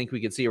rise, do you think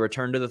we could see a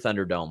return to the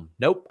Thunderdome?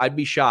 Nope. I'd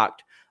be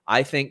shocked.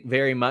 I think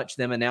very much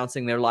them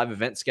announcing their live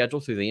event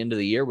schedule through the end of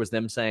the year was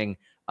them saying,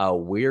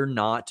 we're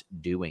not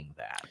doing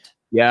that.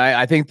 Yeah,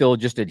 I think they'll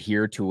just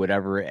adhere to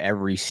whatever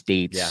every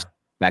state's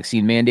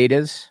vaccine mandate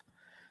is.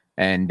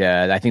 And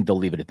I think they'll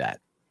leave it at that.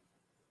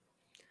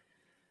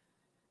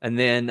 And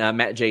then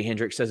Matt J.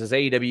 Hendricks says, has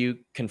AEW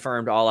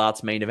confirmed All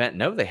Out's main event?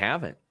 No, they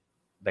haven't.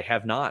 They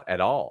have not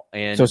at all.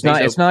 And so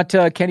it's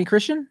not Kenny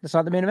Christian? That's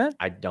not the main event?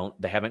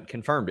 They haven't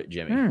confirmed it,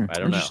 Jimmy. I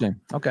don't know.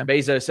 Okay.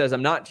 Bezos says,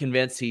 I'm not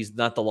convinced he's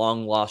not the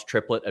long lost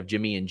triplet of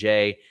Jimmy and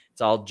Jay.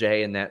 It's all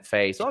Jay in that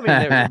face. Well, I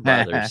mean, they're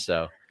brothers.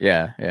 So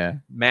yeah.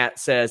 Matt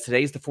says,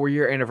 today's the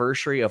 4-year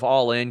anniversary of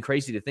All In.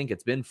 Crazy to think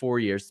it's been 4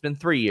 years. It's been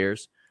 3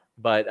 years.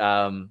 But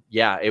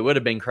yeah, it would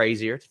have been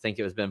crazier to think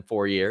it was been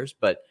 4 years,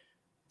 but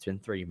it's been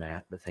 3,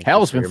 Matt. But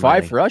hell, it's been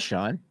 5 for us,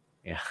 Sean.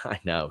 Yeah, I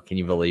know. Can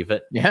you believe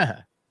it? Yeah.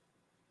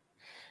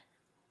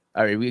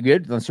 All right, we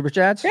good on Super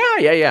Chats?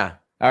 Yeah.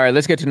 All right,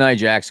 let's get to Nia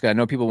Jax. I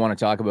know people want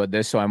to talk about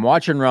this. So I'm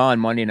watching Raw on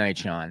Monday night,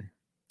 Sean.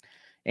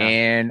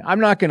 And I'm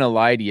not going to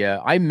lie to you.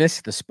 I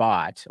missed the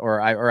spot or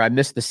I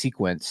missed the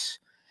sequence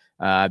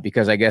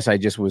because I guess I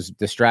just was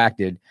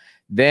distracted.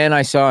 Then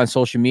I saw on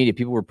social media,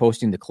 people were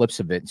posting the clips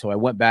of it. So I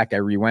went back, I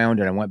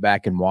rewound it. I went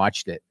back and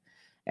watched it.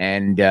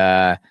 And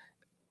I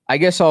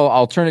guess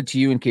I'll turn it to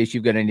you in case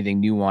you've got anything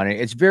new on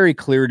it. It's very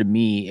clear to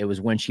me. It was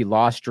when she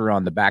lost her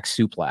on the back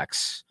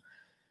suplex.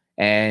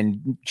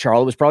 And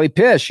Charlotte was probably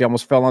pissed. She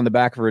almost fell on the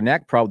back of her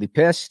neck, probably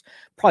pissed,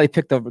 probably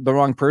picked the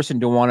wrong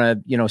person to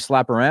want to,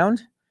 slap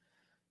around.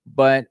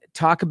 But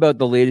talk about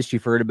the latest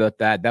you've heard about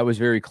that. That was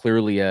very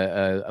clearly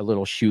a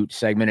little shoot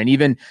segment. And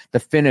even the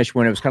finish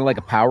when it was kind of like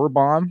a power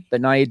bomb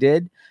that Nia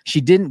did, she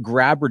didn't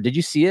grab her. Did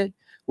you see it?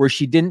 Where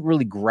she didn't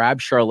really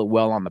grab Charlotte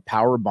well on the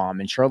power bomb,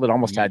 and Charlotte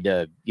almost had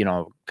to,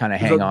 kind of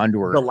hang on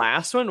to her. The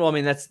last one? Well,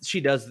 I mean,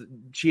 she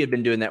had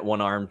been doing that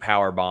one-armed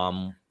power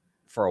bomb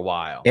for a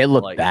while. It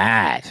looked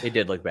bad. It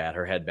did look bad.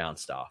 Her head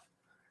bounced off.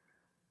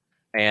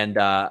 And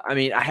I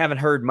mean, I haven't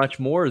heard much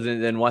more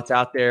than what's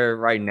out there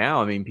right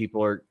now. I mean,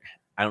 people are,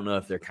 I don't know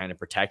if they're kind of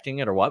protecting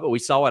it or what, but we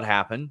saw what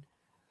happened.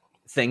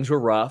 Things were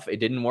rough.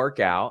 It didn't work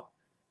out.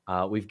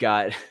 We've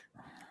got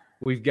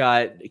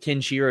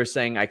Ken Shiro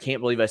saying, I can't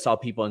believe I saw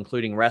people,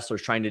 including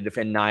wrestlers, trying to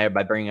defend Nia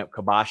by bringing up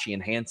Kobashi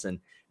and Hansen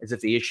as if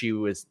the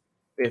issue is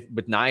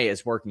with Nia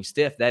is working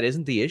stiff. That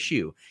isn't the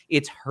issue.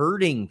 It's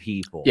hurting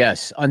people.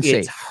 Yes, unsafe.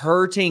 It's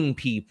hurting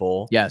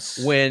people.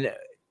 Yes. When,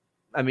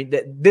 I mean,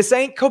 this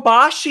ain't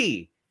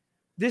Kobashi.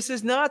 This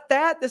is not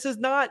that. This is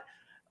not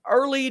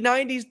early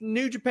 90s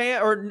New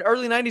Japan or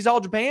early 90s All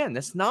Japan.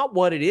 That's not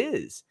what it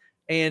is.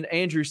 And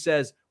Andrew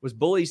says, was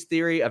Bully's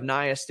theory of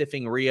Nia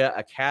stiffing Rhea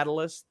a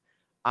catalyst?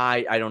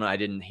 I don't know. I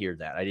didn't hear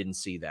that. I didn't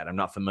see that. I'm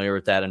not familiar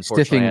with that.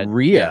 Unfortunately, Stiffing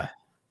Rhea.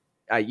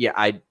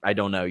 I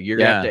don't know. You're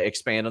gonna have to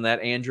expand on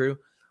that, Andrew.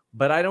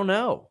 But I don't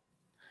know.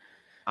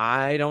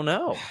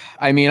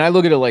 I mean, I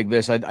look at it like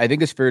this. I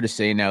think it's fair to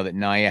say now that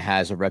Nia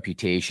has a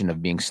reputation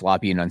of being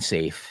sloppy and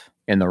unsafe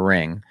in the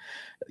ring.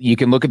 You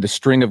can look at the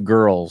string of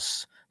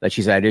girls that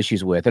she's had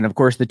issues with. And of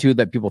course, the two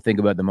that people think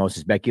about the most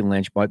is Becky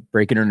Lynch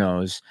breaking her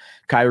nose,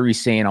 Kairi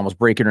Sane almost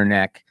breaking her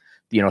neck,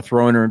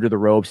 throwing her into the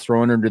ropes,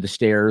 throwing her into the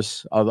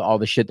stairs, all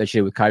the shit that she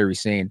did with Kairi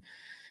Sane.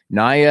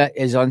 Nia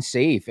is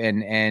unsafe.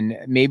 And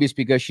maybe it's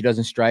because she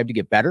doesn't strive to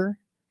get better.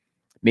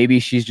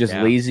 Maybe she's just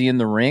lazy in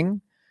the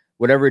ring,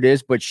 whatever it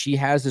is, but she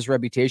has this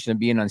reputation of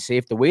being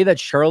unsafe. The way that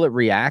Charlotte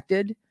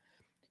reacted,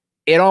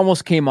 it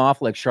almost came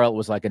off like Charlotte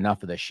was like,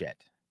 enough of this shit.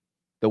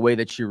 The way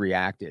that she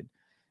reacted.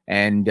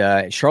 And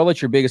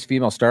Charlotte's your biggest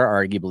female star,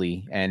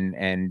 arguably.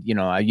 And you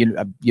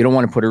don't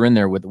want to put her in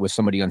there with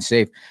somebody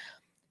unsafe.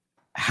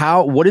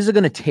 What is it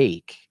going to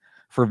take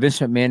for Vince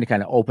McMahon to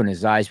kind of open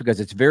his eyes?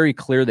 Because it's very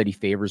clear that he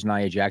favors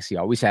Nia Jax. He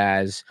always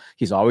has.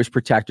 He's always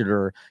protected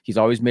her. He's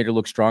always made her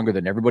look stronger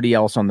than everybody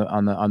else on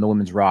the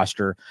women's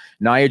roster.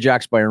 Nia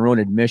Jax, by her own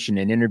admission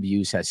in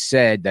interviews, has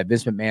said that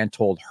Vince McMahon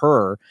told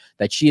her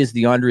that she is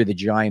the Andre the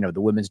Giant of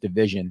the women's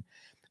division.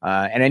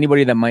 And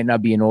anybody that might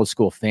not be an old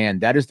school fan,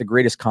 that is the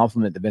greatest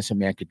compliment that Vince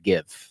McMahon could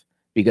give,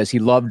 because he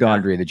loved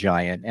Andre the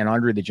Giant, and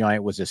Andre the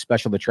Giant was a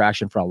special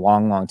attraction for a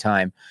long, long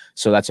time.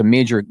 So that's a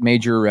major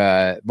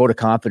vote of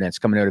confidence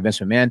coming out of Vince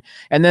McMahon.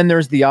 And then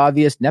there's the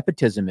obvious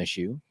nepotism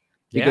issue,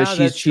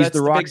 because she's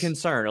the Rock's big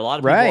concern. A lot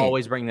of people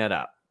always bring that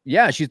up.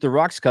 Yeah, she's The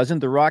Rock's cousin.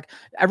 The Rock,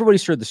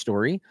 everybody's heard the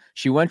story.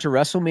 She went to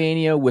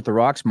WrestleMania with The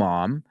Rock's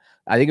mom.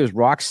 I think it was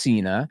Rock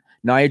Cena.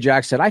 Nia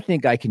Jax said, I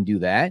think I can do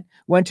that.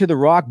 Went to The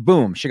Rock,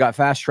 boom, she got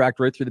fast-tracked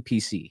right through the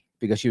PC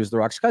because she was The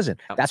Rock's cousin.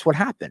 That's what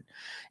happened.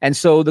 And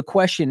so the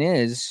question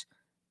is,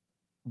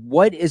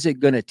 what is it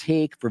going to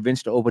take for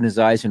Vince to open his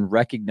eyes and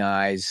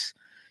recognize,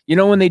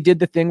 when they did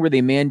the thing where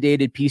they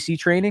mandated PC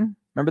training?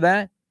 Remember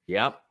that?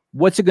 Yep.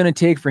 What's it going to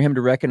take for him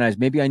to recognize,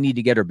 maybe I need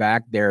to get her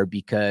back there,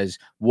 because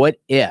what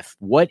if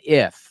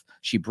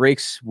she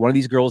breaks one of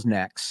these girls'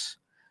 necks,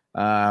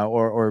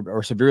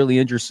 or severely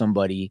injures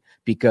somebody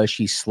because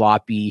she's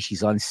sloppy,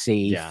 she's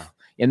unsafe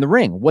in the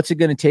ring? What's it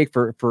going to take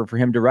for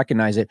him to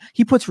recognize it?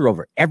 He puts her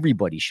over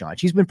everybody, Sean.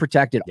 She's been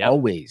protected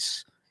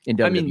always in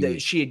WWE. I mean,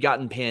 she had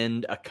gotten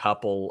pinned a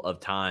couple of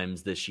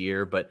times this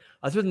year, but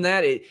other than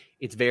that,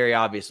 it's very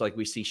obvious. Like,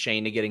 we see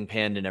Shayna getting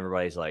pinned and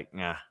everybody's like,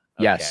 okay.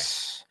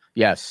 Yes.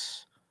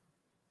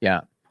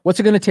 Yeah. What's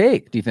it going to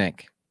take, do you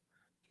think?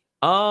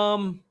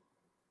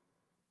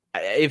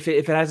 If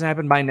it hasn't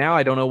happened by now,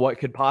 I don't know what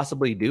could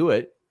possibly do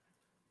it.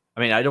 I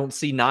mean, I don't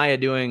see Nia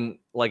doing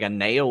like a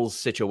Nails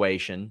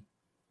situation,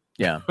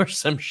 or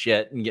some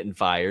shit and getting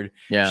fired.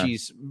 Yeah,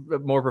 she's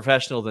more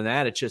professional than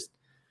that. It's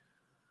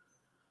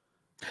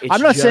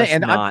I'm not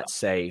saying not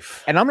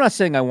safe, and I'm not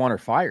saying I want her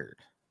fired.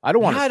 I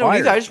don't want her fired. I don't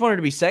either. I just want her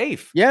to be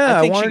safe. Yeah,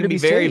 I think she can be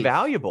very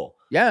valuable.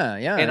 Yeah.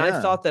 And I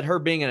thought that her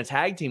being in a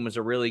tag team was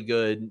a really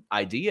good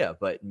idea,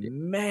 but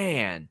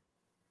man.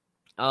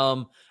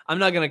 I'm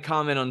not going to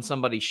comment on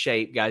somebody's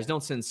shape, guys.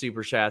 Don't send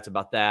super chats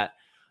about that.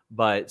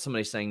 But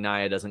somebody's saying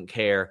Nia doesn't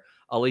care.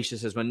 Alicia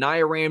says, when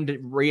Nia rammed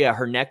Rhea,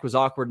 her neck was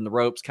awkward in the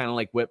ropes, kind of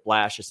like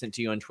whiplash. I sent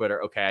to you on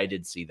Twitter. Okay, I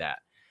did see that.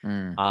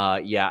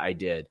 Yeah, I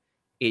did.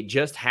 It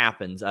just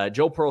happens.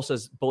 Joel Pearl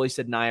says, Bully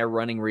said Nia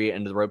running Rhea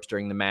into the ropes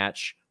during the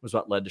match was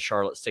what led to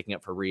Charlotte sticking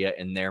up for Rhea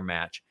in their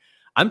match.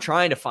 I'm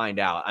trying to find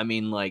out. I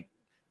mean, like,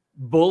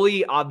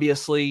 Bully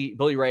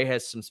Ray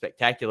has some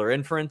spectacular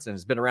inference and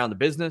has been around the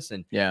business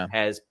and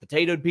has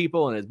potatoed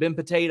people and has been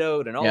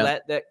potatoed and all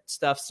that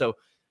stuff. So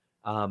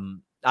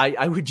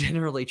I would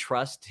generally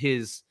trust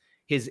his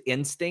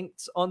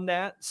instincts on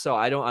that. So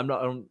I'm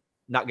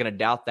not going to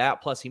doubt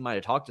that. Plus, he might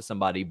have talked to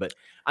somebody, but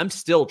I'm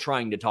still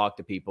trying to talk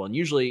to people. And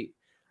usually,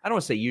 I don't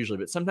want to say usually,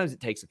 but sometimes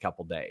it takes a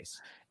couple days.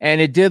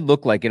 And it did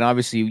look like, and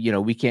obviously,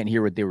 we can't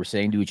hear what they were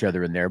saying to each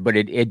other in there, but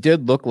it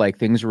did look like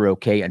things were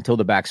okay until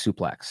the back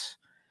suplex.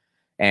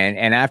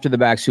 And after the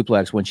back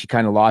suplex, when she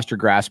kind of lost her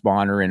grasp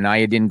on her, and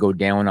Nia didn't go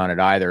down on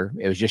it either.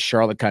 It was just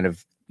Charlotte kind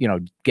of,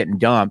 getting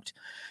dumped.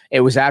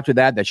 It was after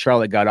that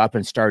Charlotte got up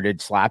and started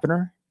slapping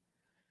her.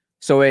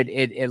 So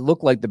it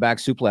looked like the back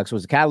suplex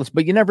was a catalyst,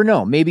 but you never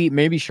know.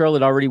 Maybe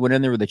Charlotte already went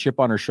in there with a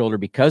chip on her shoulder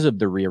because of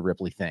the Rhea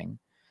Ripley thing.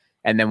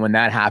 And then when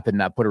that happened,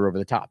 that put her over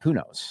the top. Who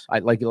knows?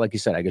 Like you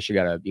said, I guess you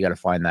gotta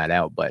find that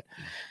out. But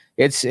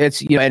it's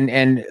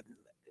and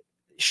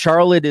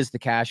Charlotte is the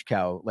cash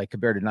cow, like,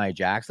 compared to Nia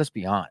Jax. Let's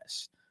be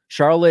honest.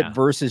 Charlotte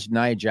versus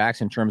Nia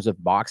Jax in terms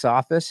of box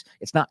office,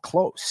 it's not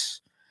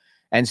close.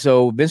 And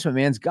so Vince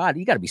McMahon's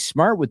you got to be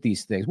smart with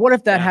these things. What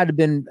if that had to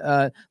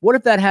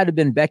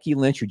been Becky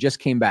Lynch, who just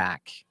came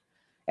back,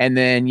 and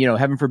then,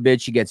 heaven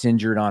forbid she gets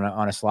injured on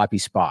a sloppy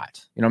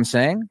spot. You know what I'm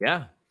saying?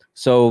 Yeah.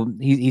 So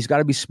he's got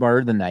to be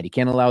smarter than that. He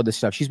can't allow this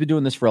stuff. She's been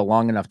doing this for a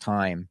long enough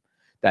time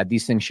that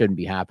these things shouldn't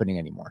be happening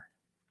anymore.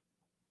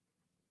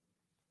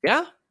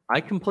 Yeah,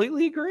 I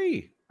completely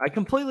agree. Like,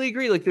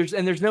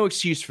 there's no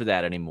excuse for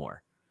that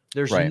anymore.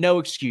 There's Right. no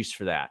excuse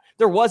for that.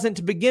 There wasn't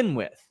to begin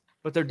with,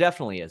 but there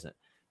definitely isn't.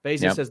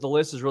 Baszler Yep. says the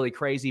list is really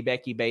crazy.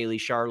 Becky, Bailey,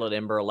 Charlotte,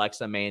 Ember,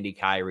 Alexa, Mandy,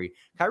 Kyrie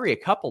a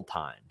couple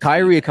times.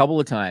 Kyrie a couple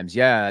of times.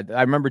 Yeah.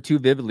 I remember two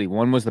vividly.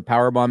 One was the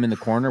powerbomb in the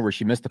corner where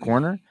she missed the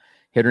corner,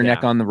 hit her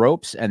neck on the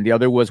ropes. And the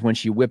other was when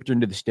she whipped her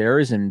into the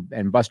stairs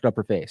and busted up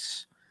her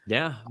face.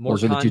 Yeah. More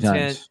Those are the two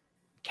content. times.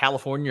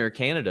 California or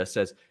Canada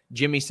says,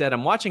 Jimmy said,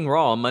 I'm watching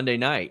Raw on Monday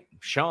night.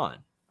 Sean.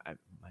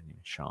 My name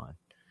is Sean.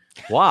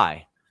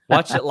 Why?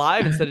 Watch it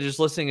live instead of just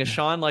listening to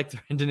Sean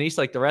and Denise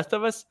like the rest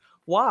of us?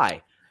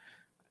 Why?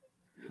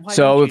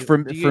 So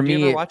do me,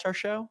 you ever watch our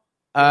show?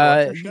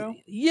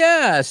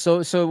 Yeah.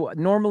 So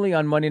normally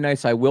on Monday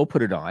nights, I will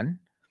put it on.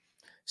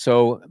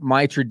 So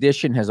my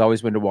tradition has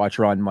always been to watch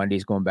Raw on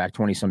Mondays going back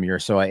 20 some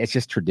years. So it's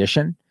just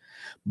tradition.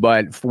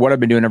 But for what I've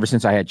been doing ever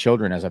since I had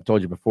children, as I've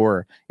told you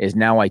before, is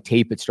now I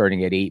tape it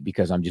starting at 8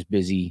 because I'm just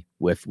busy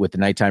with the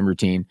nighttime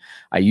routine.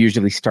 I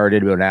usually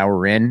started about an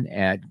hour in,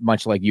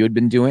 much like you had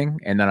been doing,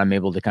 and then I'm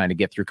able to kind of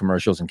get through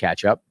commercials and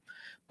catch up.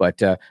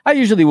 But I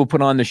usually will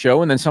put on the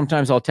show, and then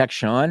sometimes I'll text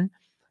Sean.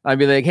 I'd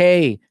be like,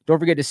 hey, don't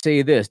forget to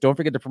say this. Don't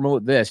forget to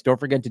promote this. Don't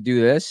forget to do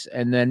this.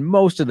 And then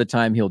most of the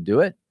time he'll do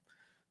it.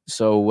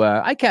 So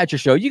I catch a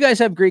show. You guys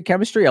have great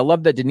chemistry. I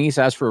love that Denise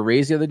asked for a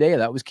raise the other day.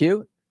 That was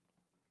cute.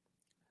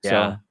 Yeah.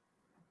 So,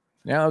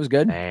 yeah, that was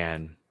good.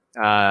 Man.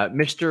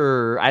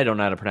 Mr. I don't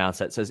know how to pronounce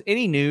that says,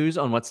 any news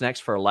on what's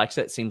next for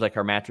Alexa? It seems like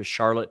our mattress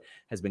Charlotte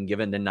has been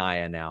given to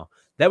Nia now.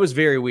 That was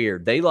very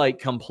weird. They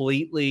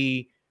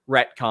completely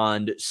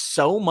retconned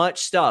so much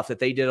stuff that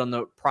they did on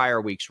the prior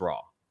week's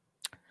Raw.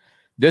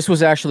 This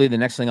was actually the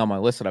next thing on my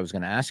list that I was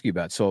going to ask you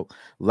about. So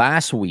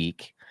last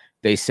week,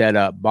 they set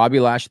up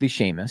Bobby Lashley,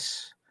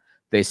 Sheamus.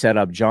 They set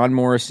up John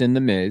Morrison,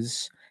 The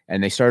Miz,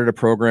 and they started a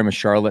program of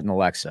Charlotte and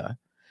Alexa.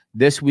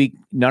 This week,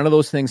 none of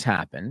those things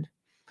happened.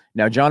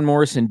 Now, John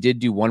Morrison did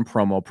do one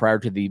promo prior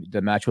to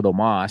the match with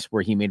Omos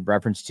where he made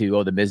reference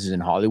to, The Miz is in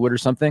Hollywood or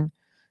something.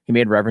 He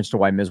made reference to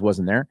why Miz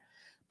wasn't there.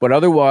 But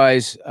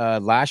otherwise,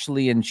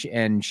 Lashley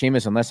and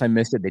Sheamus, unless I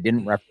missed it, they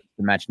didn't reference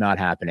the match not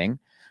happening.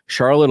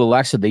 Charlotte,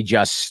 Alexa,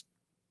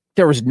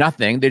 there was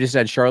nothing. They just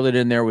had Charlotte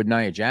in there with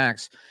Nia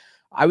Jax.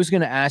 I was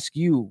going to ask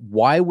you,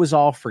 why was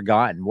all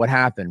forgotten? What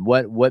happened?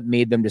 What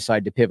made them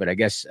decide to pivot? I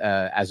guess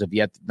as of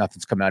yet,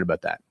 nothing's come out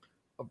about that.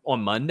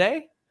 On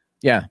Monday?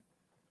 Yeah.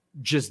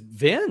 Just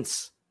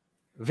Vince.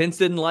 Vince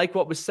didn't like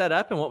what was set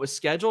up and what was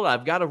scheduled.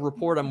 I've got a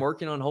report I'm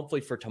working on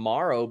hopefully for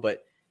tomorrow,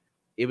 but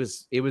it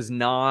was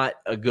not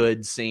a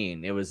good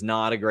scene. It was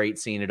not a great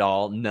scene at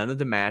all. None of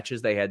the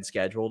matches they had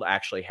scheduled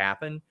actually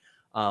happened.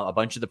 A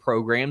bunch of the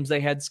programs they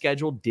had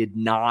scheduled did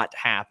not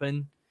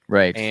happen.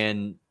 Right.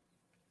 And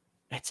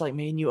it's like,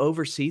 man, you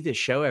oversee this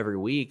show every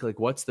week. Like,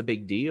 what's the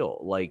big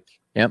deal?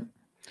 Yep.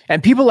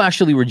 And people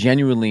actually were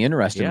genuinely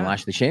interested in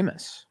Lashley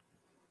Sheamus.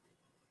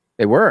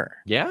 They were.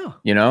 Yeah.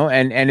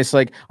 And it's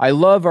like, I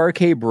love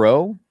RK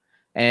Bro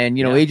and,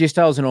 AJ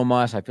Styles and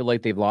Omos. I feel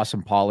like they've lost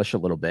some polish a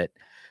little bit,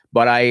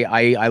 but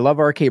I love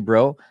RK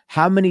Bro.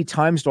 How many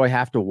times do I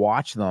have to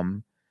watch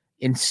them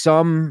in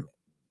some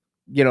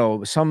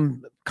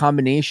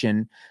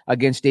combination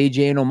against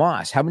AJ and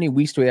Omos? How many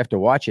weeks do we have to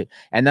watch it?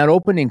 And that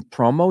opening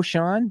promo,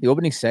 Sean, the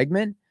opening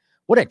segment,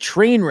 what a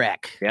train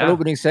wreck that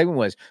opening segment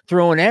was.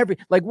 Throwing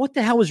what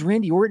the hell was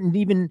Randy Orton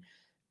even?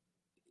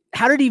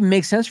 How did it even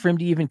make sense for him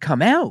to even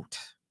come out?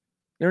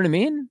 You know what I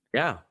mean?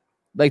 Yeah.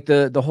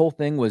 The whole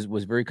thing was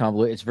very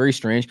convoluted. It's very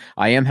strange.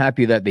 I am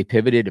happy that they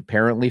pivoted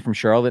apparently from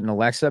Charlotte and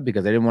Alexa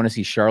because I didn't want to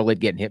see Charlotte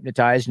getting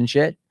hypnotized and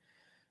shit.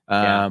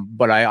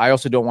 But I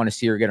also don't want to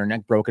see her get her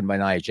neck broken by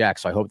Nia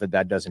Jax. So I hope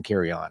that doesn't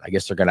carry on. I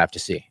guess they're going to have to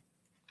see.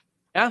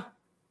 Yeah.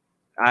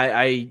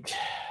 I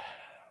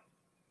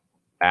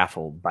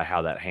baffled by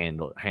how that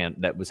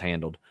was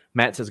handled.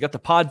 Matt says, got the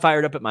pod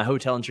fired up at my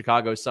hotel in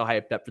Chicago. So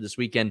hyped up for this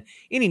weekend.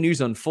 Any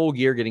news on Full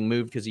Gear getting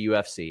moved because of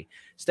UFC?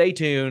 Stay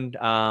tuned.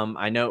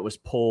 I know it was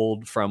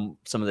pulled from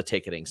some of the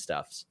ticketing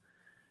stuffs.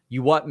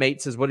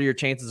 Mate says, what are your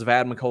chances of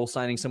Adam Cole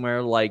signing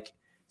somewhere like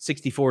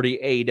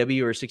 60-40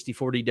 AEW or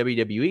 60-40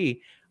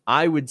 WWE?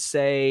 I would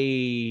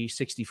say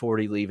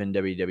 60-40 leaving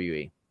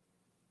WWE.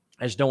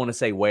 I just don't want to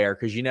say where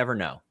because you never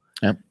know.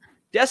 Yep.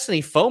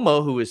 Destiny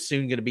FOMO, who is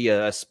soon going to be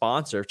a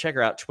sponsor, check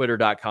her out,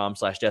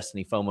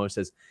 twitter.com/Destiny FOMO,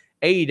 says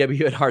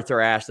AEW at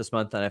Arthur Ashe this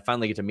month, and I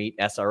finally get to meet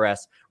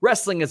SRS.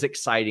 Wrestling is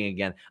exciting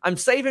again. I'm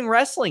saving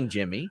wrestling,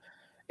 Jimmy.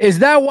 Is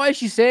that why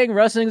she's saying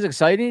wrestling is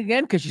exciting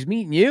again? Because she's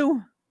meeting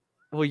you?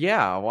 Well,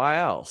 yeah. Why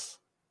else?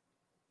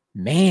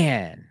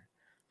 Man.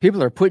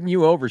 People are putting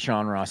you over,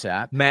 Sean Ross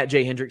Sapp. Matt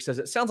J. Hendricks says,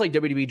 it sounds like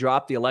WWE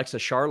dropped the Alexa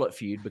Charlotte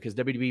feud because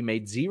WWE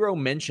made zero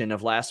mention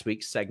of last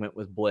week's segment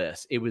with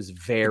Bliss. It was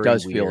very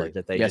weird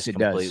that they just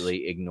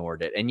completely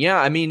ignored it. And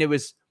it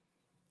was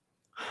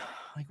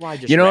like, why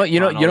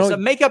just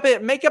make up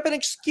an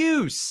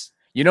excuse.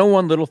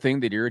 One little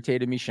thing that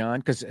irritated me, Sean,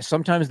 because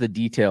sometimes the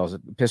details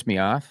piss me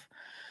off.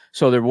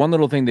 So there one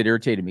little thing that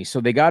irritated me. So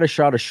they got a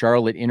shot of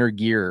Charlotte in her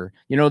gear.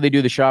 They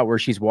do the shot where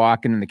she's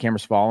walking and the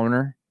camera's following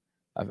her.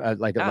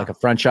 Like a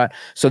front shot.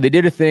 So they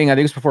did a thing, I think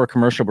it was before a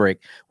commercial break,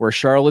 where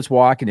Charlotte's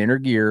walking in her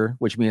gear,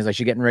 which means like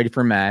she's getting ready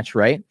for a match,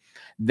 right?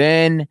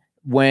 Then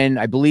when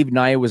I believe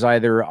Nia was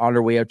either on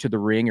her way out to the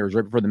ring or it was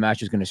right before the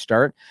match was going to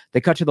start, they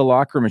cut to the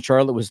locker room and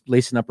Charlotte was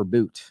lacing up her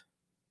boot.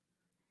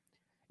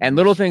 And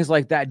little things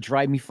like that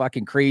drive me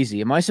fucking crazy.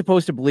 Am I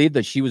supposed to believe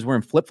that she was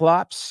wearing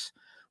flip-flops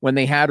when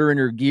they had her in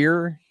her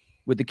gear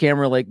with the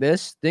camera like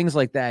this? Things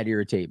like that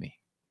irritate me.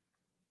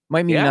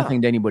 Might mean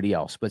nothing to anybody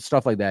else, but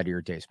stuff like that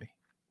irritates me.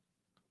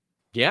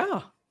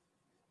 Yeah,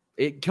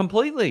 it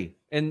completely.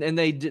 And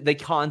they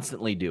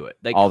constantly do it.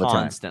 They all the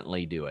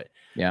constantly do it.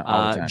 Yeah.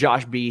 All the time.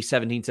 Josh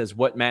B17 says,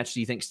 what match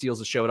do you think steals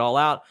the show it all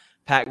out?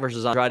 Pac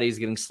versus Andrade is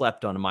getting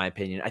slept on, in my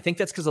opinion. I think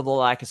that's because of the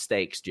lack of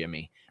stakes,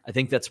 Jimmy. I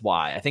think that's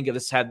why. I think if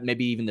this had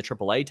maybe even the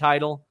AAA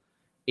title,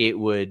 it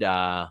would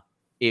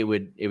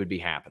be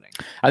happening.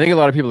 I think a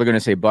lot of people are going to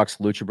say Bucks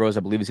Lucha Bros.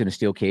 I believe it's in a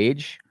steel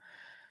cage.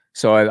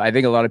 So I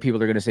think a lot of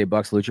people are going to say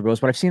Bucks Lucha Bros,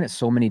 but I've seen it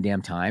so many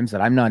damn times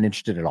that I'm not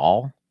interested at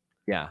all.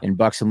 Yeah. In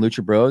Bucks and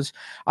Lucha Bros.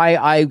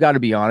 I got to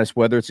be honest,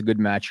 whether it's a good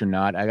match or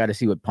not, I got to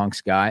see what Punk's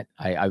got.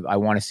 I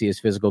want to see his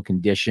physical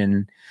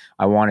condition.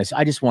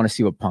 I just want to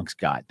see what Punk's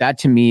got. That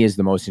to me is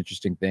the most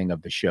interesting thing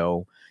of the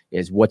show,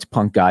 is what's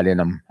Punk got in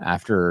him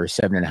after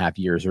 7.5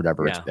 years or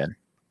whatever it's been.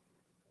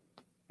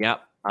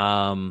 Yep.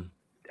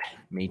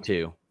 Me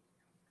too.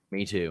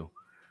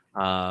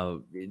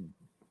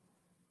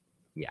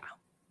 Yeah.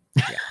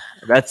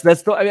 That's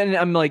the, I mean,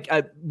 I'm like,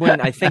 when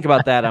I think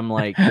about that, I'm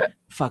like,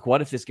 fuck,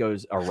 what if this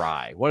goes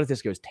awry? What if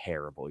this goes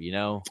terrible? You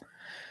know?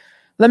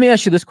 Let me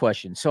ask you this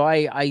question. So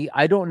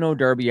I don't know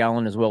Darby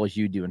Allin as well as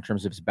you do in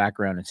terms of his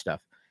background and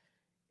stuff.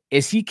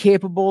 Is he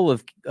capable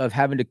of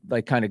having to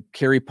like kind of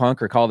carry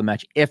Punk or call the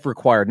match if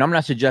required? And I'm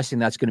not suggesting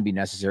that's going to be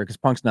necessary because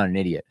Punk's not an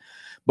idiot.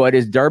 But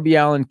is Darby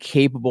Allin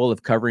capable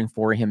of covering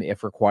for him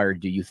if required,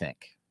 do you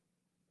think?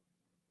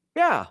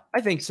 Yeah,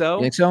 I think so.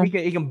 You think so?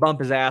 He can bump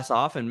his ass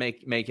off and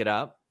make it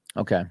up.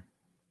 Okay.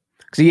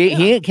 Because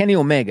he ain't Kenny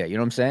Omega, you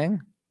know what I'm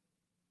saying?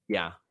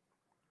 Yeah.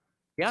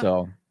 Yeah.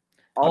 So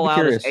all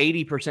out is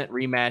 80%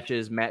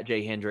 rematches, Matt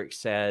J. Hendricks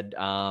said.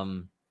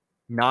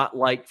 Not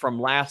like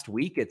from last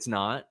week, it's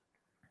not.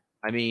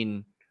 I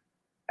mean,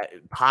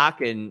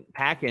 Pac and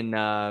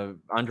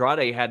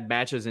Andrade had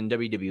matches in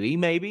WWE,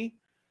 maybe.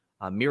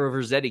 Miro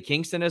versus Eddie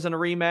Kingston isn't a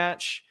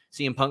rematch.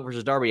 CM Punk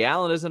versus Darby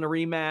Allin isn't a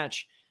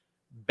rematch.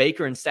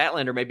 Baker and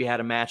Statlander maybe had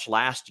a match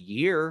last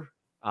year.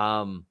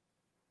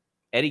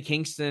 Eddie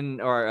Kingston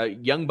or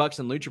Young Bucks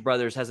and Lucha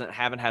Brothers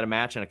haven't had a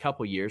match in a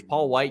couple years.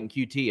 Paul White and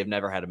QT have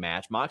never had a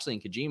match. Moxley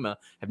and Kojima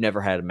have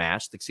never had a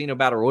match. The Casino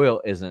Battle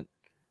Royal isn't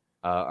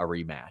a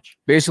rematch.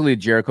 Basically a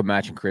Jericho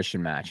match and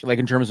Christian match, like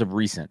in terms of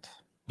recent.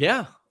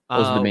 Yeah.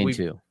 Those are the main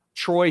two.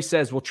 Troy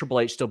says, will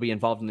Triple H still be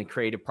involved in the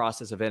creative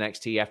process of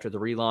NXT after the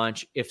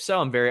relaunch? If so,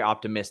 I'm very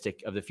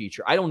optimistic of the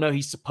future. I don't know.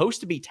 He's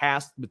supposed to be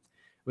tasked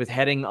with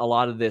heading a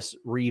lot of this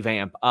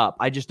revamp up.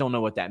 I just don't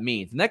know what that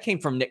means. And that came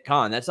from Nick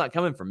Khan. That's not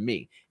coming from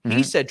me. Mm-hmm.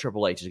 He said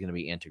Triple H is going to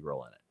be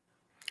integral in it.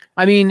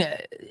 I mean,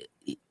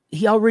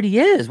 he already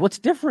is. What's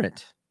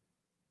different?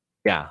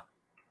 Yeah.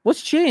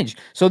 What's changed?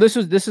 So this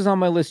is on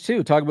my list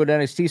too. Talk about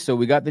NXT. So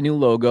we got the new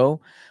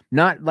logo,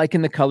 not like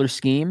in the color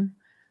scheme.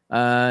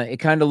 It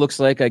kind of looks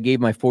like I gave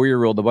my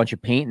 4-year-old a bunch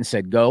of paint and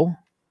said, go.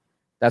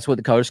 That's what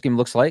the color scheme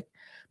looks like.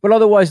 But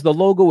otherwise, the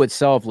logo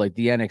itself, like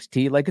the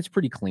NXT, like it's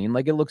pretty clean.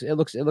 Like it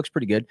looks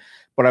pretty good.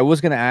 But I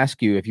was going to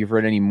ask you if you've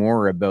heard any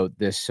more about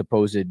this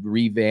supposed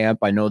revamp.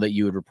 I know that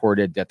you had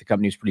reported that the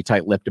company was pretty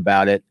tight-lipped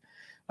about it.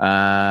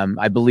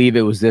 I believe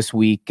it was this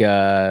week.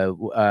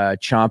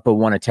 Ciampa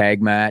won a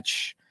tag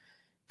match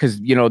because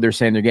they're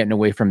saying they're getting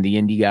away from the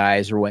indie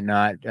guys or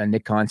whatnot.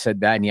 Nick Khan said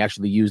that, and he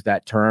actually used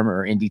that term,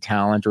 or indie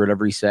talent, or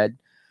whatever he said.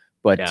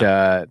 But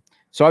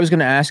so I was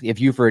going to ask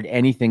if you've heard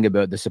anything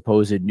about the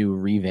supposed new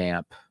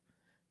revamp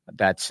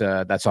that's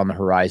on the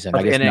horizon.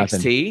 I guess NXT?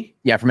 Nothing.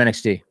 Yeah, from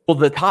NXT. Well,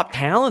 the top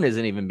talent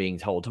isn't even being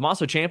told.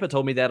 Tommaso Ciampa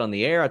told me that on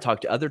the air. I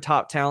talked to other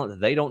top talent that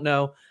they don't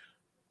know.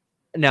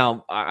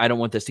 Now, I don't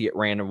want this to get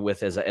ran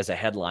with as a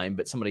headline,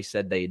 but somebody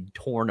said they had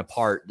torn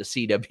apart the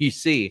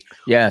CWC.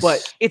 Yes.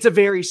 But it's a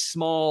very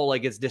small,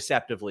 like it's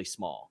deceptively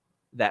small,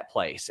 that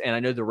place. And I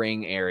know the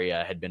ring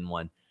area had been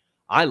one.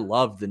 I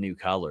loved the new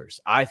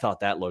colors. I thought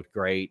that looked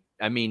great.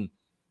 I mean,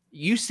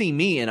 you see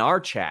me in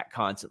our chat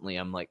constantly.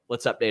 I'm like,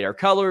 let's update our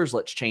colors.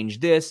 Let's change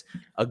this.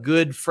 A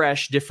good,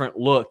 fresh, different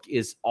look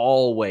is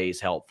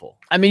always helpful.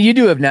 I mean, you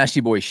do have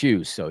Nasty Boy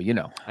shoes, so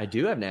I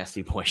do have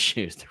Nasty Boy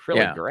shoes. They're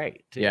really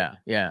great, too.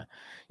 Yeah.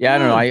 I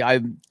don't know. I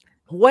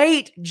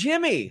Wait,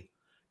 Jimmy,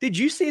 did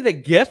you see the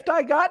gift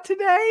I got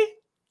today?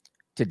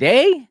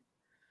 Today?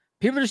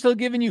 People are still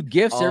giving you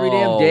gifts every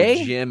damn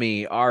day?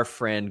 Jimmy, our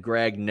friend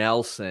Greg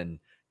Nelson.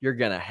 You're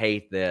going to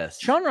hate this.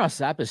 Sean Ross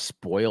Sapp is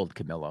spoiled,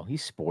 Camillo.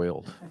 He's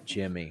spoiled.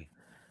 Jimmy.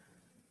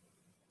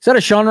 Is that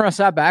a Sean Ross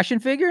Sapp action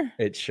figure?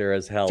 It sure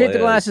as hell Take the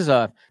glasses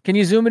off. Can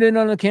you zoom it in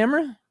on the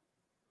camera?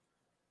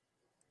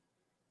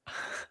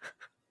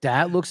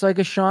 That looks like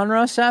a Sean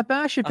Ross Sapp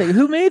action figure.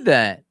 Who made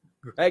that?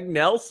 Greg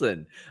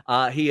Nelson.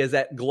 He is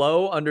at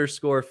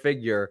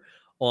glow_figure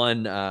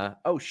on,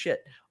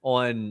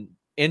 on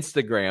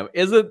Instagram.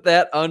 Isn't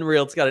that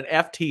unreal? It's got an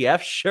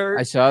FTF shirt.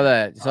 I saw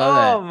that.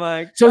 Oh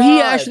my God. So he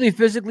actually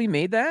physically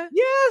made that?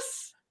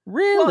 Yes.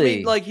 Really? Well, I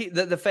mean,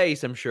 like the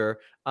face, I'm sure.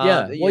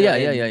 Yeah. You Well, know,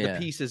 yeah. and the Yeah.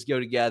 pieces go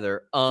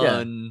together.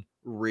 Yeah.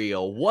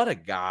 Unreal. What a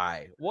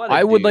guy. What a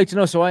I would dude. like to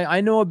know. So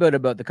I know a bit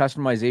about the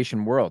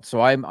customization world.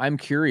 So I'm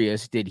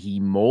curious. Did he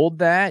mold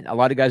that? A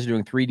lot of guys are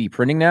doing 3D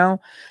printing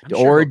now, I'm sure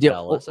or he'll did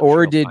tell us. I'm or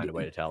sure he'll did find a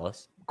way to tell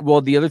us.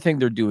 well, the other thing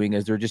they're doing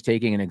is they're just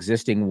taking an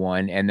existing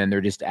one and then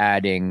they're just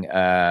adding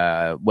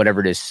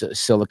whatever it is,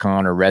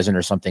 silicone or resin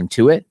or something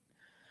to it.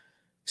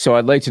 So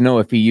I'd like to know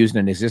if he used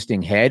an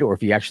existing head or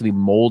if he actually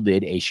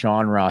molded a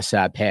Sean Ross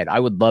Sapp head. I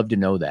would love to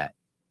know that.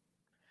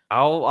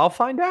 I'll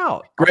find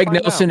out. Greg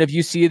Nelson, if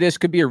you see this,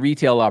 could be a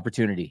retail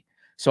opportunity.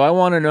 So I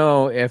want to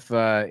know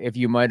if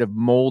you might have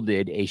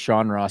molded a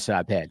Sean Ross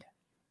Sapp head.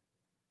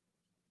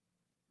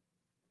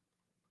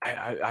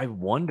 I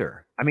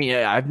wonder. I mean,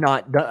 I've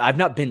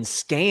not been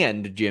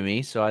scanned,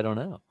 Jimmy, so I don't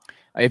know.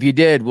 If you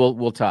did,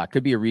 we'll talk.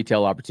 Could be a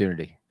retail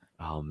opportunity.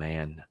 Oh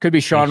man, could be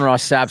Sean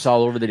Ross Sapps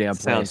all over the damn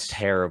place. Sounds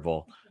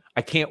terrible.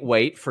 I can't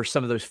wait for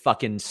some of those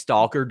fucking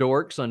stalker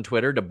dorks on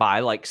Twitter to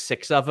buy like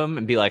 6 of them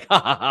and be like, ha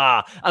ha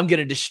ha, I'm going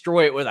to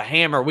destroy it with a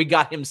hammer. We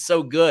got him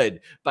so good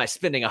by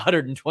spending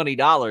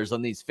 $120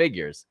 on these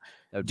figures.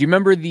 Do you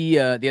remember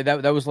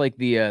that was like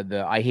the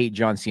I Hate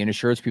John Cena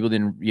shirts? People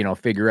didn't,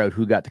 figure out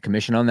who got the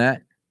commission on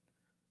that.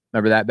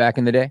 Remember that back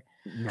in the day?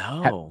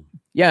 No.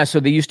 Yeah. So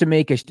they used to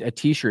make a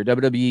t-shirt.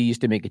 WWE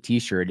used to make a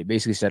t-shirt. It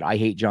basically said, I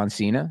hate John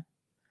Cena.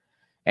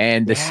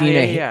 And the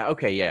Cena,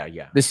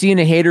 the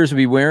Cena haters will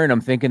be wearing them,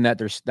 thinking that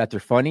they're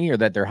funny or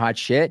that they're hot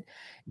shit,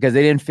 because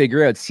they didn't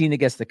figure out Cena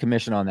gets the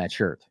commission on that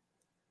shirt.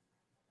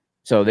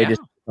 So they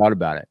just thought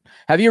about it.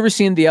 Have you ever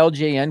seen the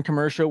LJN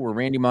commercial where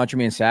Randy Macho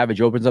Man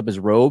Savage opens up his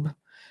robe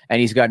and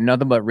he's got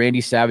nothing but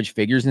Randy Savage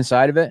figures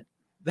inside of it?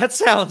 That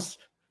sounds.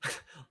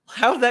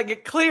 How did that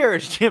get cleared,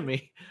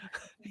 Jimmy?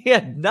 He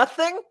had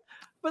nothing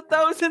but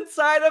those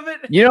inside of it.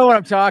 You know what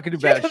I'm talking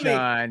about, Jimmy,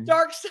 Sean.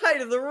 Dark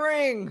Side of the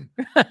Ring.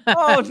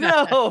 Oh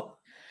no!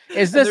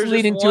 Is this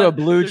leading to a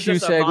Blue Chew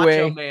segue?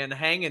 Macho Man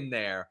hanging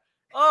there.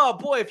 Oh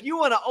boy, if you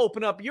want to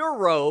open up your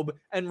robe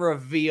and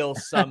reveal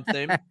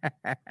something,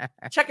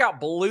 check out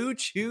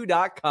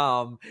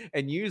BlueChew.com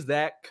and use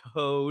that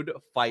code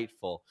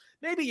FIGHTFUL.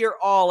 Maybe you're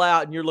all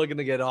out and you're looking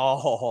to get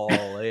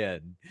all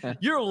in.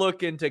 You're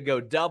looking to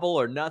go double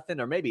or nothing,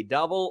 or maybe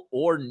double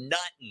or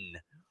nothing.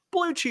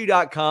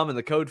 BlueChew.com and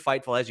the code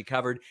FIGHTFUL has you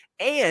covered,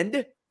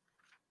 and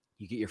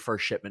you get your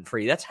first shipment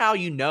free. That's how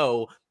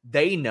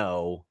they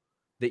know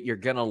that you're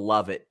going to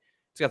love it.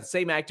 It's got the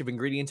same active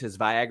ingredients as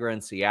Viagra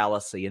and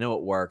Cialis, so you know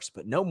it works,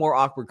 but no more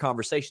awkward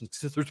conversations,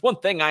 because there's one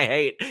thing I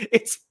hate.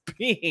 It's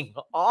being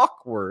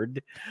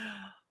awkward.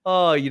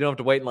 Oh, you don't have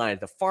to wait in line at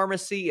the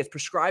pharmacy. It's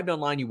prescribed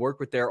online. You work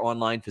with their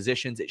online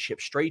physicians. It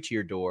ships straight to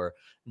your door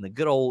in the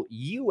good old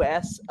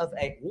U.S. of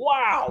A.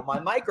 Wow,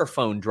 my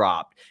microphone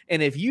dropped.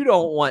 And if you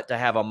don't want to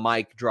have a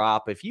mic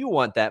drop, if you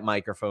want that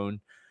microphone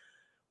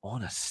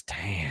on a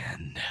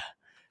stand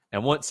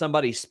and want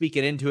somebody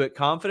speaking into it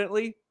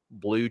confidently,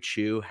 Blue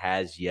Chew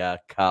has you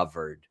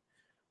covered.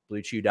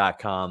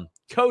 BlueChew.com,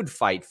 code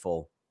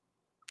FIGHTFUL,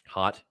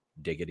 hot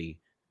diggity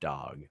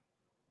dog.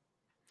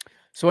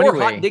 So anyway,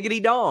 or hot diggity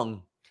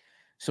dong.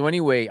 So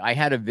anyway, I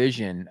had a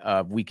vision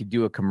of we could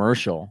do a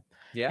commercial,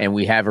 and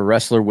we have a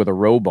wrestler with a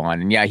robe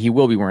on, and he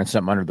will be wearing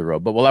something under the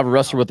robe, but we'll have a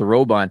wrestler with the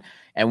robe on,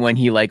 and when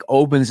he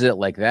opens it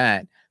like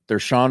that,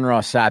 there's Sean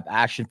Ross Sapp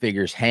action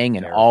figures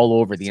hanging all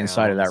over the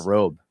inside of that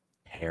robe.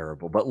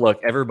 Terrible. But look,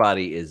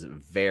 everybody is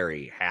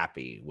very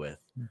happy with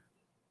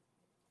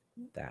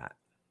that.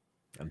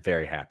 I'm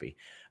very happy.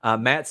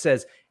 Matt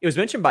says, it was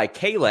mentioned by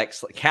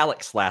Calix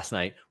last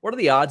night. What are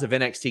the odds of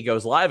NXT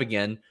goes live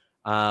again?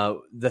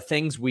 The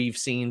things we've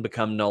seen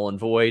become null and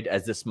void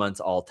as this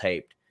month's all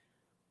taped.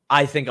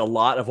 I think a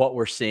lot of what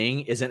we're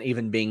seeing isn't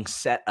even being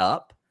set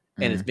up,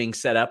 and it's being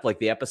set up like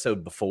the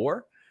episode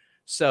before.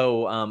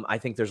 So I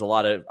think there's a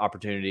lot of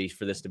opportunities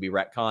for this to be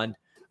retconned.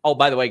 Oh,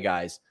 by the way,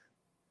 guys,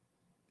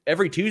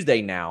 every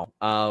Tuesday now,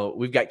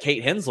 we've got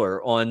Kate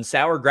Hensler on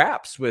Sour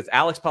Graps with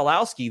Alex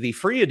Pawlowski, the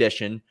free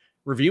edition,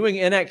 reviewing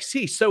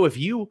NXT. So if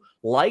you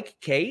like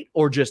Kate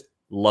or just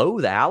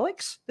loathe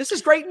Alex, this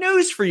is great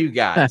news for you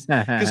guys,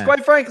 because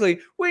quite frankly,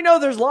 we know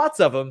there's lots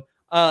of them.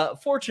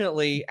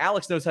 Fortunately,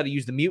 Alex knows how to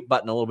use the mute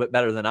button a little bit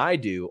better than I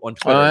do on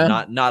Twitter,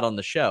 not on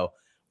the show.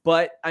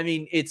 But I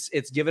mean, it's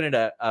given it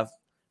a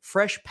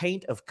fresh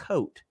paint of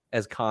coat,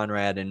 as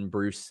Conrad and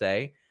Bruce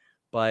say.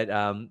 But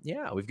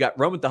we've got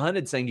Roman the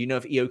Hunted saying, do you know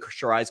if Io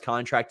Shirai's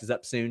contract is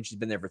up soon? She's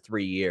been there for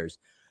 3 years.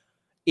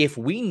 If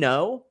we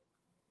know,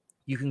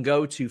 you can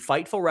go to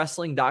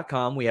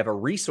FightfulWrestling.com. We have a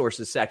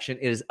resources section.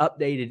 It is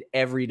updated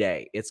every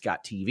day. It's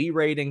got TV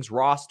ratings,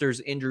 rosters,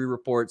 injury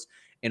reports,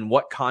 and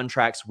what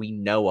contracts we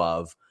know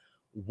of.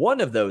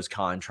 One of those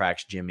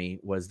contracts, Jimmy,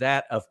 was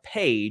that of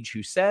Paige,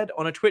 who said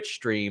on a Twitch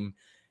stream,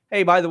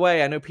 hey, by the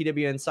way, I know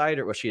PW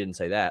Insider. Well, she didn't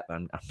say that, but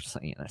I'm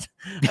saying it.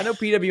 I know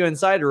PW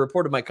Insider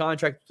reported my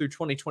contract through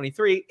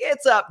 2023.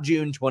 It's up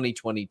June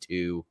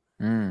 2022.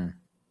 And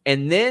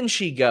then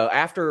she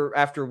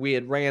after we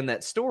had ran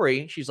that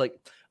story, she's like,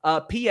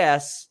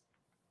 P.S.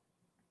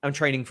 I'm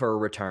training for a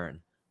return.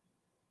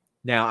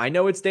 Now, I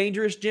know it's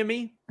dangerous,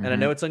 Jimmy, and I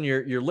know it's on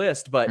your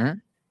list, but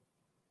Mhm.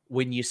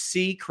 when you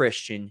see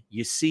Christian,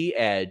 you see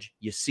Edge,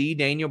 you see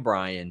Daniel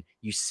Bryan,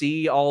 you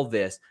see all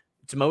this.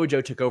 Samoa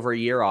Joe took over a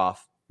year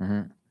off.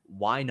 Mhm.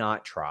 Why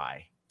not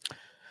try?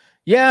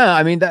 Yeah,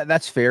 I mean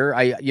that's fair.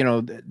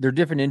 They're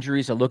different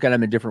injuries. I look at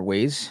them in different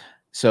ways.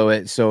 So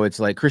it's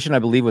like Christian, I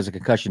believe, was a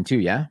concussion too.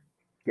 Yeah,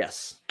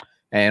 Yes.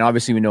 and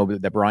obviously we know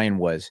that Brian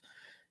was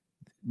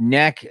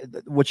neck.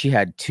 What she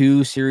had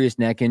 2 serious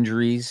neck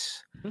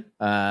injuries.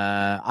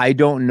 I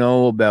don't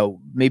know about.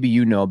 Maybe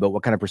you know about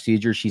what kind of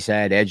procedures she's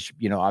had. Edge,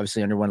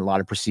 obviously underwent a lot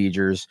of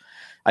procedures.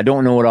 I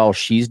don't know what all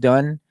she's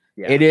done.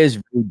 Yeah. It is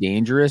very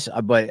dangerous,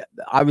 but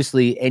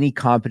obviously any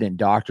competent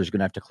doctor is going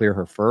to have to clear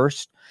her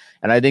first.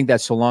 And I think that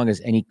so long as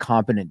any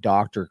competent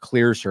doctor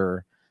clears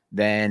her,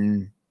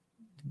 then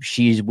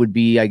she would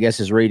be, I guess,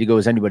 as ready to go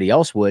as anybody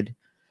else would.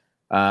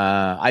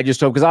 I just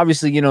hope, because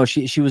obviously,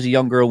 she was a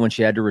young girl when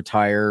she had to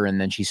retire.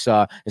 And then she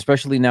saw,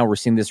 especially now we're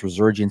seeing this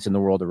resurgence in the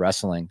world of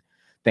wrestling,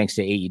 thanks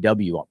to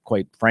AEW,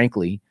 quite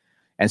frankly.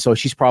 And so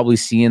she's probably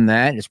seeing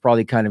that. It's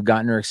probably kind of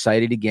gotten her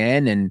excited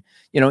again. And,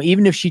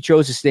 even if she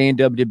chose to stay in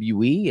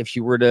WWE, if she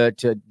were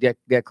to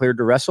get cleared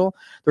to wrestle,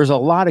 there's a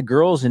lot of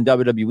girls in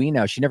WWE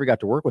now she never got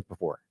to work with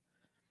before.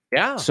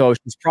 Yeah. So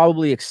she's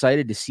probably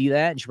excited to see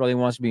that. And she probably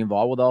wants to be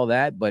involved with all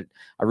that. But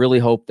I really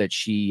hope that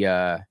she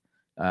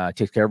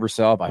takes care of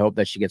herself. I hope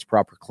that she gets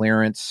proper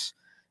clearance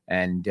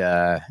and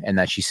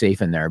that she's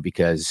safe in there,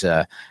 because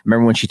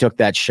remember when she took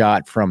that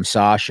shot from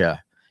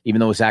Sasha, even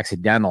though it was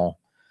accidental,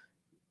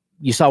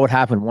 you saw what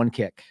happened. One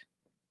kick.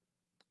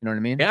 You know what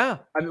I mean? Yeah.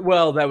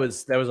 Well, that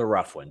was a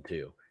rough one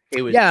too.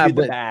 It was Yeah, to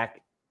the but-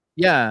 back.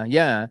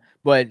 Yeah.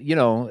 But,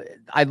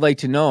 I'd like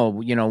to know,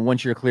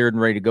 once you're cleared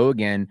and ready to go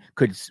again,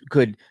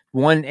 could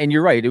one, and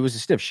you're right, it was a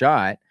stiff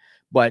shot,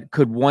 but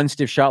could one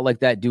stiff shot like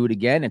that do it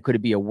again? And could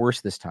it be a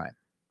worse this time?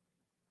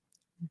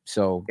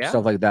 So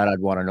stuff like that I'd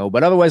want to know.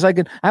 But otherwise,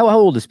 how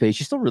old is Paige?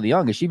 She's still really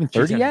young. Is she even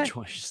 30 yet?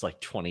 She's like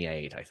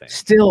 28, I think.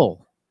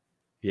 Still.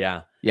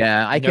 Yeah.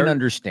 Yeah, I can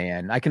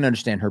understand. I can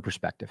understand her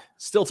perspective.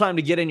 Still time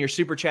to get in your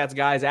super chats,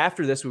 guys.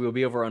 After this, we will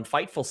be over on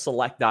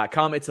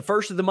FightfulSelect.com. It's the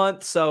first of the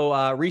month, so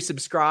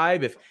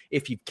resubscribe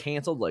if you've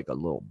canceled like a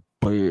little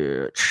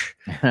bitch,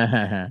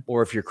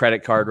 or if your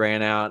credit card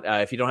ran out.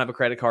 If you don't have a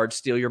credit card,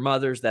 steal your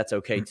mother's. That's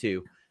okay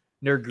too.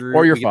 Nerd Guru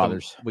or your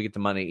father's. We get the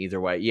money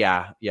either way.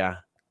 Yeah.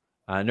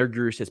 Nerd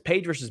Guru says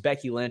Paige versus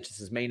Becky Lynch. This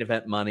is main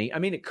event money. I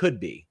mean, it could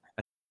be.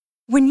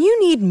 When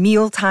you need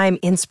mealtime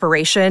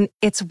inspiration,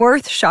 it's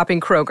worth shopping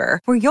Kroger,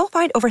 where you'll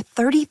find over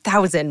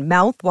 30,000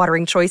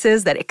 mouth-watering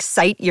choices that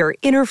excite your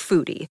inner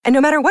foodie. And no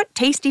matter what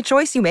tasty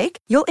choice you make,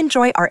 you'll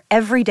enjoy our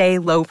everyday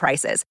low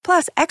prices,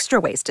 plus extra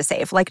ways to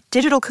save, like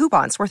digital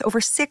coupons worth over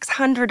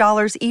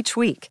 $600 each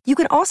week. You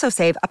can also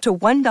save up to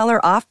 $1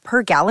 off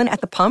per gallon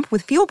at the pump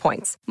with fuel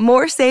points.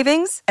 More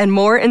savings and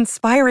more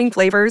inspiring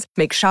flavors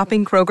make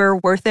shopping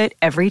Kroger worth it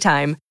every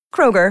time.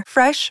 Kroger,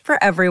 fresh for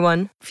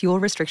everyone. Fuel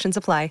restrictions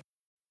apply.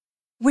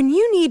 When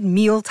you need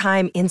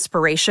mealtime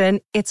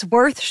inspiration, it's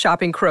worth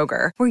shopping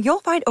Kroger, where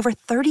you'll find over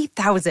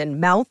 30,000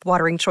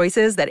 mouth-watering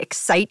choices that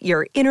excite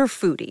your inner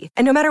foodie.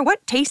 And no matter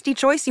what tasty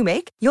choice you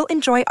make, you'll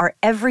enjoy our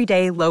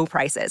everyday low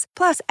prices,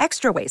 plus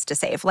extra ways to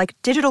save, like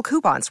digital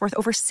coupons worth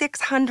over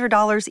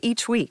 $600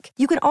 each week.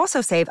 You can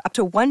also save up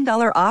to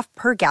 $1 off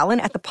per gallon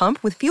at the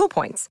pump with fuel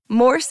points.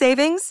 More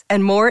savings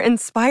and more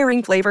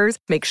inspiring flavors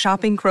make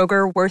shopping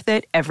Kroger worth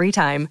it every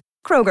time.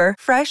 Kroger,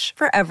 fresh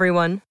for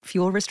everyone.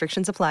 Fuel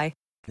restrictions apply.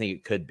 I think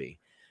it could be.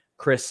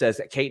 Chris says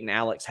that Kate and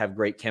Alex have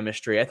great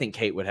chemistry. I think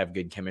Kate would have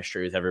good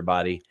chemistry with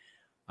everybody.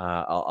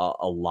 A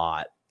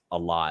lot.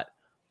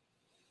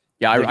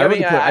 Yeah,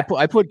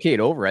 I put Kate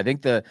over. I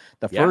think the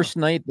first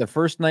night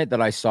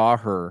that I saw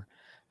her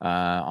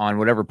on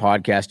whatever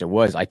podcast it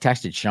was, I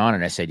texted Sean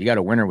and I said, "You got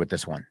to win her with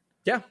this one."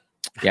 Yeah.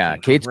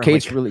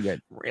 Kate's really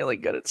good. Really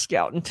good at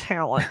scouting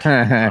talent.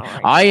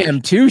 I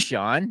am too,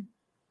 Sean.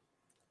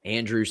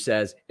 Andrew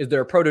says, is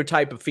there a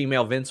prototype of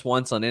female Vince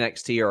once on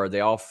NXT, or are they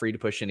all free to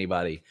push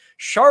anybody?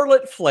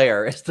 Charlotte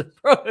Flair is the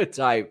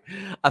prototype.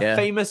 A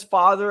famous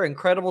father,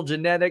 incredible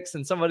genetics,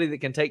 and somebody that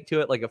can take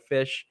to it like a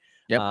fish.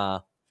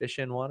 Yep. Fish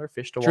in water,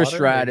 fish to Trish water.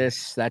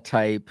 Stratus, that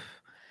type.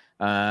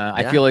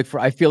 I feel like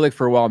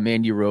for a while,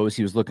 Mandy Rose,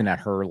 he was looking at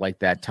her like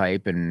that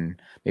type,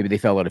 and maybe they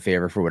fell out of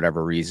favor for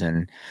whatever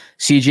reason.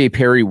 CJ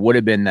Perry would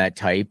have been that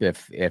type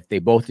if they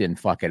both didn't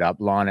fuck it up,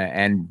 Lana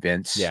and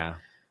Vince. Yeah.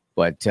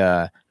 But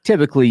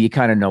typically, you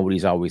kind of know what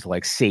he's always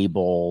like.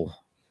 Sable.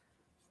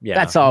 Yeah.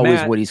 That's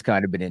always what he's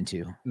kind of been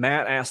into.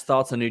 Matt asked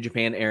thoughts on New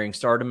Japan airing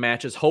Stardom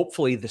matches.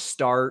 Hopefully the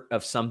start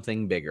of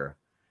something bigger.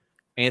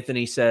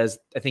 Anthony says,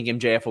 I think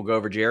MJF will go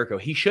over Jericho.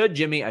 He should,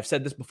 Jimmy. I've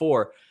said this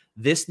before.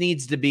 This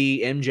needs to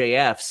be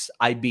MJF's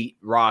I beat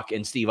Rock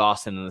and Steve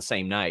Austin in the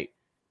same night.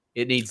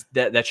 It needs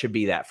that should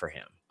be that for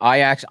him.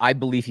 I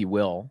believe he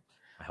will.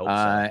 I hope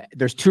so.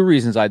 There's two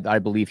reasons I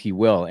believe he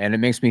will. And it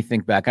makes me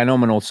think back. I know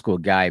I'm an old school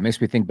guy. It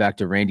makes me think back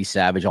to Randy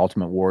Savage,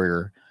 Ultimate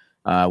Warrior,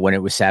 when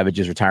it was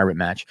Savage's retirement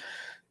match.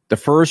 The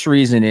first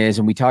reason is,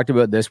 and we talked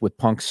about this with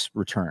Punk's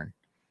return,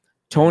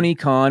 Tony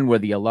Khan,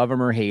 whether you love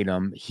him or hate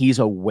him, he's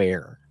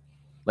aware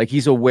Like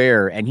he's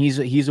aware, and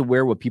he's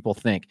aware what people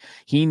think.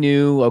 He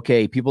knew,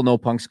 okay, people know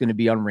Punk's going to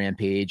be on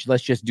Rampage.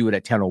 Let's just do it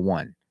at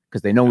 10:01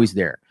 because they know he's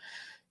there.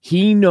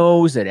 He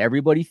knows that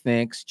everybody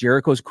thinks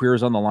Jericho's career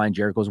is on the line.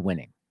 Jericho's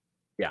winning.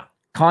 Yeah.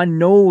 Khan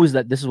knows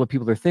that this is what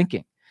people are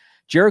thinking.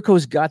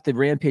 Jericho's got the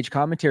Rampage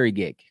commentary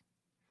gig.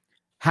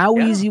 How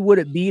easy would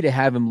it be to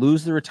have him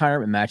lose the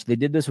retirement match? They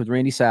did this with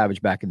Randy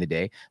Savage back in the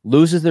day.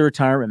 Loses the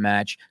retirement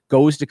match,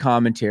 goes to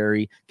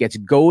commentary, gets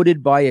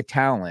goaded by a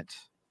talent,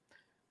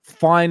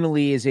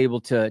 finally is able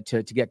to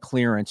get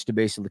clearance to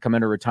basically come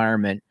into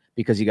retirement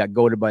because he got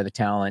goaded by the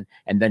talent,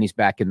 and then he's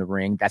back in the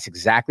ring. That's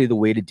exactly the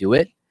way to do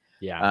it.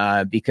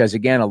 Yeah. Because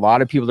again, a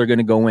lot of people are going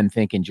to go in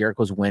thinking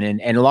Jericho's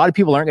winning, and a lot of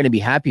people aren't going to be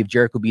happy if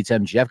Jericho beats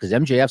MJF because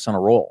MJF's on a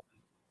roll.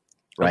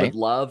 Right. I would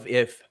love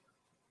if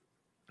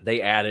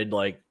they added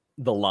like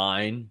the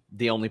line,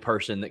 the only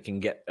person that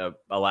can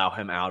allow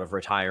him out of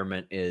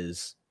retirement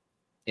is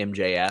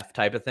MJF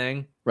type of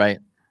thing. Right.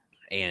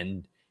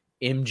 And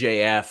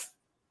MJF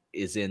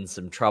is in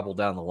some trouble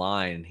down the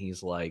line. And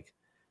he's like,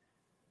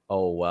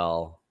 oh,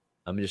 well,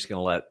 I'm just going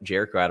to let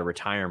Jericho out of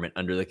retirement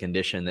under the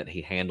condition that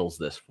he handles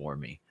this for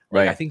me. Like,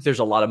 right. I think there's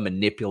a lot of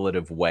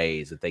manipulative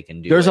ways that they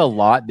can do There's it. a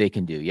lot they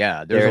can do.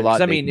 Yeah. There's a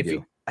lot. I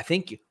mean, I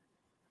think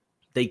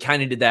they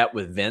kind of did that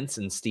with Vince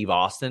and Steve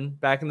Austin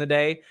back in the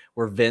day,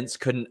 where Vince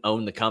couldn't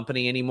own the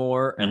company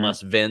anymore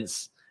unless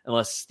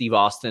Steve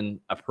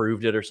Austin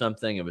approved it or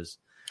something. It was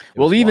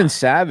even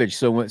Savage.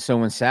 So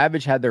when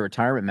Savage had their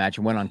retirement match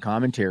and went on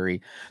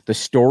commentary, the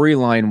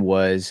storyline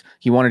was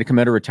he wanted to come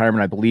out of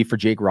retirement, I believe, for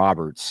Jake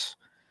Roberts.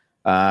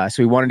 So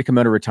he wanted to come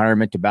out of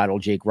retirement to battle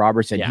Jake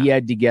Roberts, and he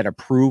had to get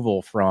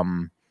approval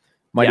from.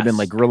 Might have been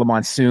like Gorilla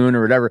Monsoon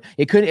or whatever.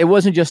 It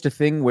wasn't just a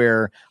thing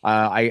where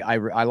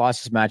I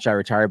lost this match, I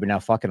retired, but now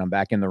fuck it, I'm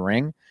back in the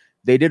ring.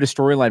 They did a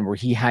storyline where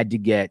he had to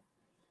get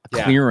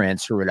a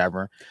clearance or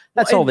whatever.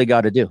 That's all they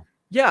got to do.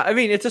 Yeah, I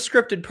mean, it's a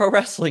scripted pro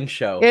wrestling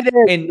show. It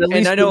is.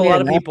 And I know a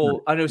lot of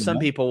people, some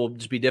people will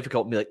just be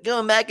difficult and be like,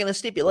 going back in a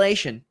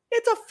stipulation.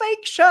 It's a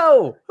fake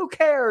show. Who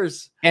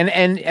cares?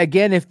 And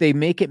again, if they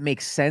make it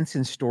make sense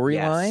in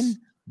storyline,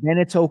 then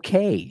it's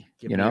okay.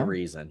 Give me a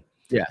reason.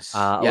 Yes.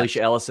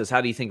 Alicia Ellis says,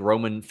 how do you think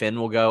Roman Finn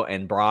will go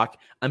and Brock?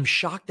 I'm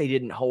shocked they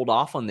didn't hold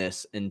off on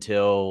this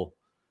until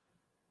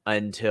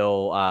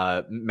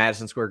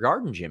Madison Square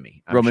Garden,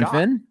 Jimmy. Roman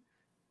Finn?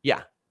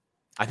 Yeah.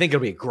 I think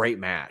it'll be a great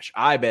match.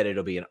 I bet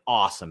it'll be an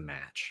awesome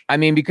match. I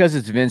mean, because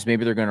it's Vince,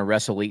 maybe they're going to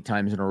wrestle 8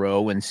 times in a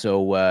row. And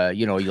so,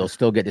 you'll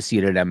still get to see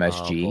it at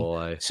MSG. Oh,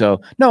 boy.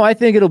 So, no, I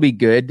think it'll be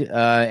good.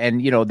 And,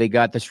 they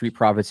got the Street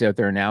Profits out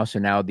there now. So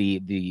now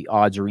the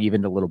odds are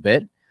evened a little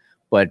bit.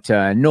 But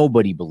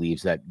nobody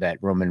believes that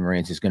Roman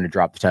Reigns is going to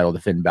drop the title to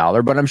Finn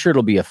Balor. But I'm sure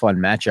it'll be a fun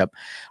matchup.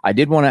 I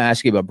did want to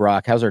ask you about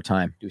Brock. How's our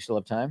time? Do we still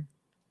have time?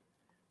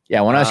 Yeah,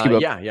 I want to ask you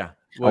about. Yeah.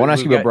 I want to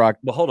ask you about Brock.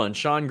 Well, hold on.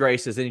 Sean Gray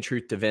says, any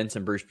truth to Vince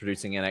and Bruce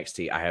producing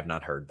NXT? I have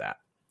not heard that.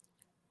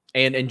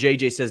 And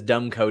JJ says,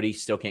 dumb Cody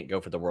still can't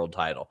go for the world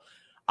title.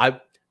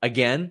 I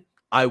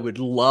would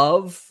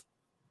love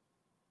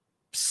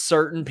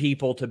certain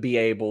people to be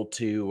able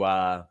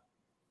to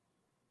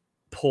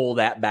pull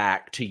that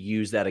back to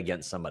use that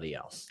against somebody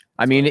else.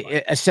 I mean,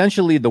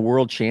 essentially the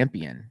world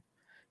champion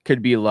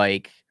could be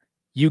like,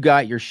 you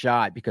got your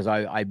shot because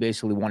I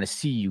basically want to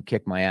see you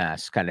kick my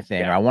ass kind of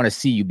thing. Or I want to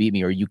see you beat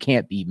me, or you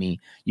can't beat me.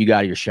 You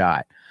got your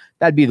shot.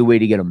 That'd be the way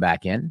to get them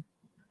back in.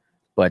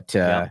 But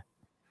I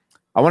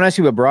want to ask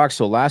you about Brock.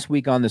 So last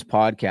week on this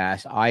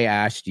podcast, I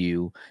asked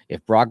you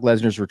if Brock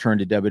Lesnar's return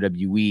to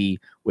WWE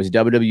was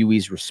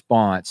WWE's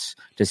response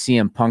to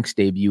CM Punk's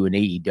debut in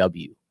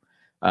AEW.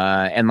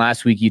 And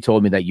last week you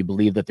told me that you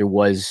believe that there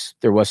was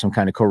some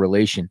kind of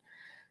correlation.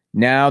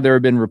 Now there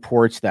have been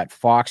reports that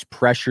Fox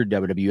pressured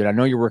WWE, and I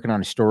know you're working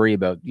on a story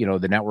about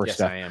the network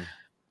stuff. Yes, I am.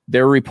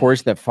 There are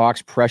reports that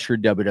Fox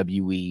pressured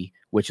WWE,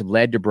 which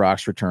led to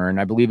Brock's return.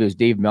 I believe it was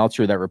Dave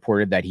Meltzer that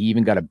reported that he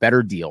even got a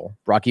better deal.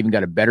 Brock even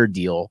got a better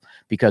deal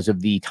because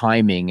of the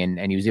timing,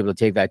 and he was able to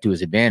take that to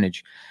his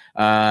advantage.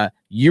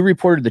 You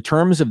reported the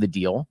terms of the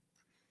deal.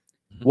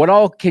 What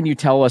all can you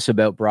tell us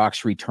about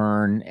Brock's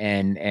return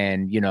and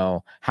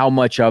how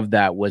much of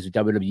that was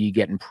WWE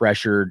getting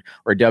pressured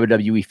or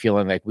WWE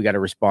feeling like we got to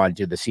respond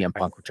to the CM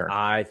Punk return?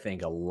 I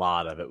think a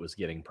lot of it was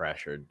getting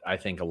pressured. I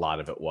think a lot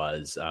of it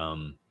was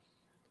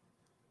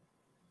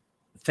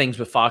things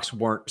with Fox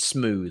weren't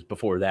smooth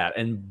before that.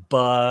 And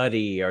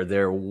buddy,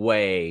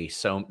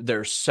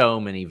 there's so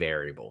many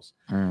variables,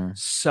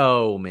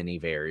 so many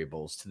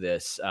variables to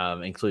this,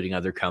 including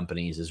other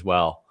companies as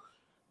well.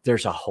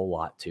 There's a whole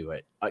lot to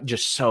it,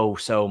 just so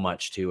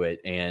much to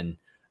it. And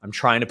I'm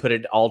trying to put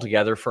it all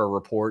together for a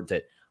report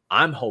that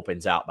I'm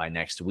hoping's out by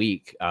next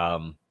week.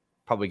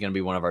 Probably going to be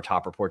one of our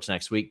top reports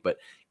next week, but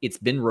it's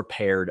been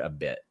repaired a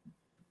bit.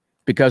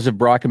 Because of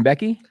Brock and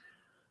Becky?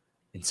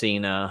 And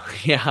Cena,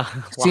 yeah.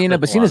 Cena,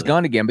 but Cena's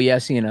gone again, but yeah,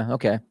 Cena.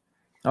 Okay.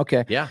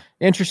 Yeah.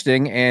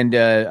 Interesting. And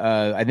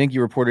I think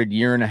you reported 1.5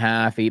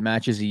 years, 8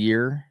 matches a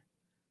year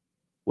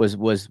was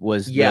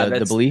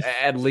the belief?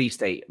 At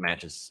least 8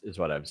 matches is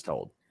what I was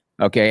told.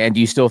 Okay. And do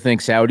you still think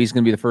Saudi's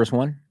going to be the first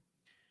one?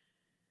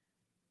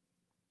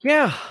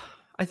 Yeah.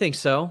 I think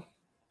so.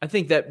 I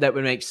think that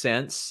would make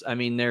sense. I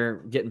mean, they're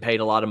getting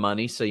paid a lot of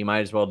money, so you might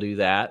as well do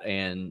that,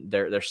 and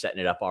they're setting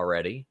it up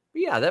already.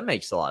 But yeah, that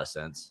makes a lot of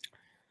sense.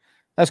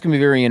 That's going to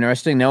be very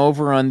interesting. Now,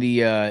 over on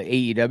the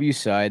AEW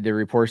side, there are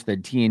reports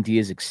that TNT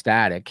is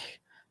ecstatic,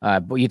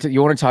 but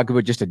you want to talk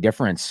about just a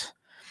difference,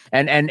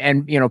 and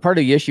part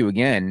of the issue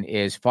again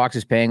is Fox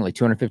is paying like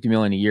 $250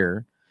 million a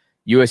year,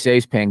 USA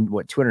is paying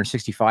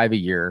 $265 a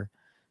year.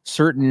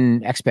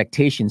 Certain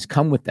expectations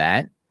come with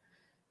that.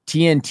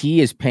 TNT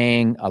is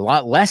paying a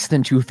lot less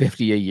than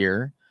 $250 a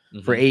year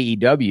for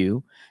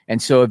AEW.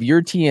 And so if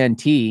you're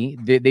TNT,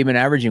 they've been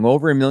averaging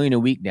over $1 million a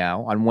week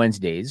now on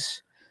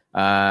Wednesdays.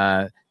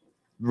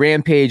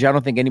 Rampage, I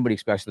don't think anybody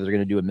expects that they're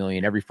going to do $1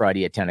 million every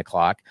Friday at 10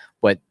 o'clock,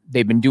 but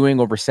they've been doing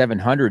over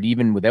 700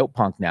 even without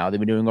Punk now. They've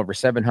been doing over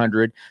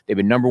 700. They've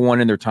been number one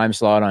in their time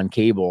slot on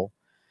cable.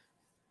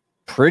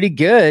 Pretty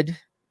good.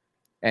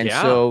 And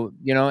so,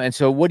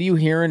 what are you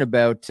hearing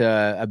about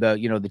the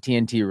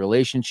TNT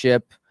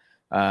relationship?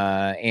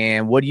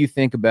 And what do you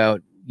think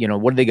about,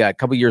 what do they got? A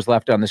couple years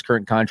left on this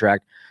current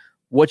contract.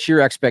 What's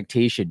your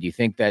expectation? Do you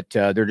think that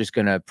they're just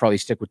going to probably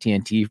stick with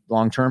TNT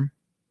long term?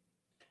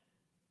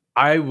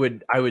 I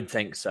would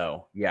think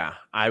so. Yeah,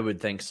 I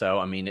would think so.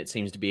 I mean, it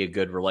seems to be a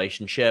good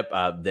relationship.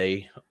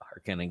 They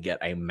are going to get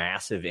a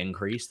massive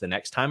increase the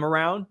next time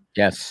around.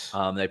 Yes.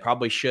 They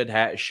probably should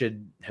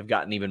have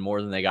gotten even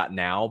more than they got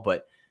now,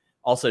 but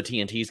also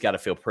TNT's got to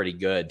feel pretty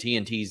good.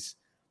 TNT's,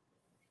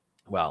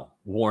 well,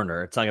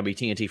 Warner, it's not going to be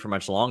TNT for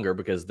much longer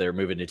because they're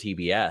moving to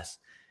TBS.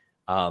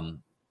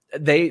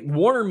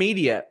 Warner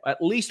Media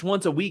at least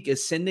once a week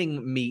is sending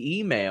the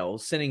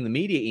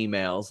media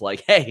emails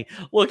like, hey,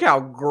 look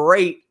how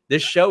great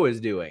this show is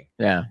doing.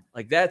 Yeah.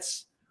 Like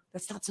that's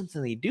not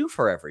something they do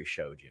for every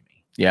show,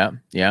 Jimmy. Yeah.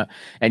 Yeah.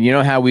 And you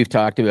know how we've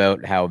talked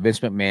about how Vince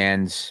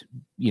McMahon's,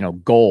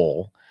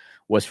 goal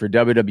was for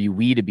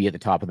WWE to be at the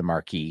top of the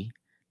marquee,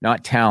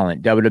 not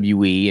talent,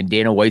 WWE, and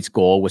Dana White's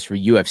goal was for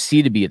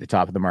UFC to be at the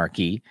top of the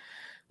marquee.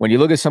 When you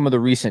look at some of the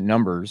recent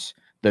numbers,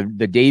 the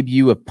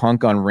debut of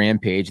Punk on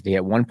Rampage, they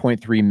had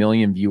 1.3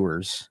 million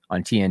viewers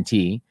on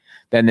TNT.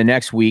 Then the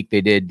next week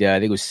they did, I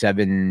think it was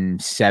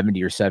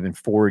 770 or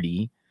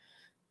 740.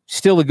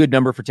 Still a good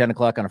number for 10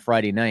 o'clock on a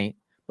Friday night,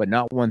 but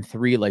not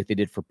 1.3 like they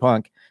did for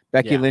Punk.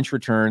 Becky Lynch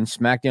returned.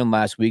 SmackDown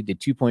last week did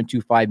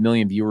 2.25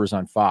 million viewers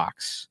on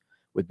Fox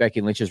with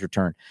Becky Lynch's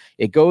return.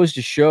 It goes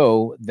to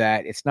show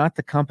that it's not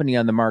the company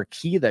on the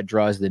marquee that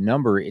draws the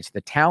number. It's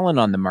the talent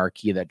on the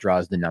marquee that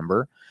draws the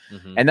number.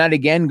 Mm-hmm. And that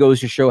again goes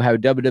to show how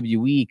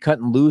WWE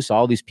cutting loose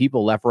all these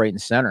people left, right,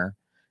 and center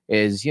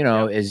is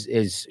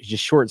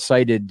just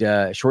short-sighted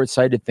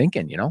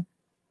thinking,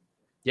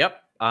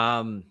 Yep.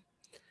 I'll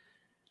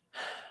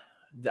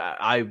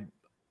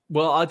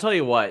tell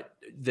you what,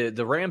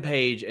 the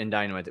Rampage and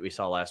Dynamite that we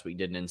saw last week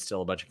didn't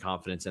instill a bunch of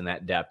confidence in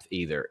that depth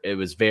either. It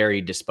was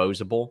very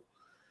disposable.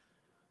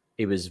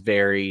 It was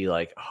very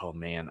like, oh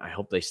man, I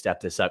hope they step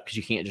this up because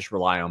you can't just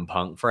rely on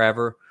Punk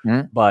forever.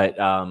 Mm-hmm. But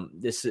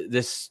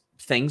this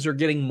things are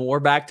getting more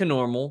back to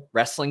normal.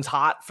 Wrestling's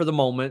hot for the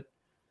moment.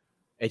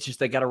 It's just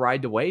they got to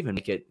ride the wave and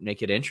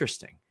make it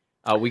interesting.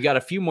 We got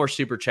a few more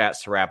super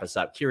chats to wrap us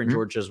up. Kieran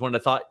George says, one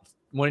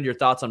of your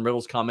thoughts on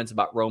Riddle's comments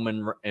about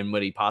Roman and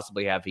would he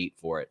possibly have heat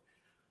for it?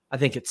 I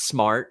think it's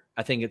smart.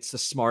 I think it's the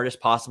smartest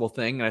possible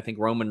thing. And I think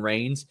Roman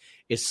Reigns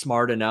is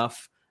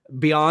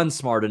beyond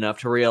smart enough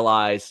to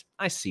realize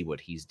I see what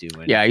he's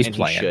doing. Yeah, he's and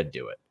playing. He should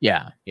do it.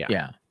 Yeah.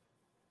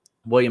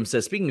 William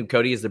says, speaking of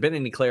Cody, has there been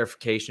any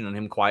clarification on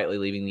him quietly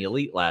leaving the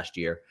Elite last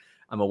year?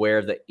 I'm aware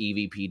of the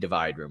EVP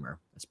divide rumor.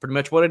 That's pretty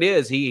much what it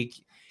is. He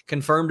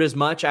confirmed as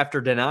much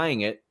after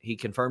denying it. He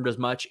confirmed as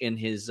much in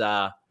his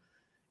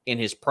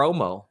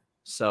promo.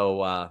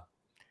 So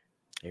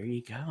there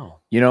you go.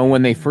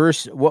 When they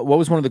first, what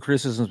was one of the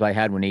criticisms I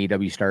had when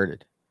AEW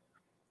started?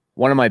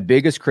 One of my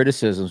biggest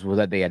criticisms was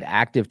that they had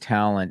active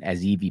talent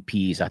as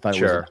EVPs. I thought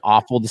it was an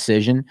awful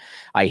decision.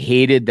 I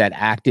hated that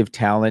active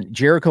talent,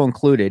 Jericho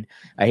included.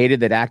 I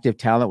hated that active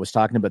talent was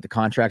talking about the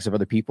contracts of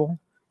other people.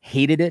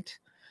 Hated it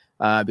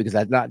because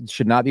that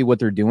should not be what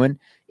they're doing.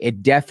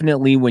 It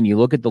definitely, when you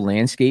look at the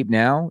landscape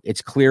now,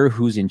 it's clear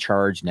who's in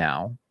charge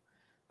now.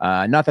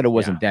 Not that it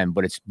wasn't then,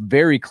 but it's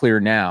very clear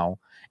now.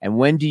 And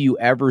when do you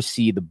ever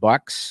see the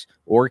Bucks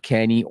or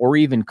Kenny or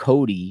even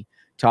Cody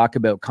talk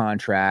about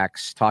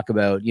contracts, talk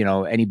about,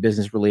 any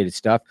business related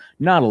stuff?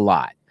 Not a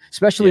lot,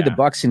 especially the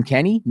Bucks and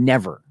Kenny.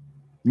 Never.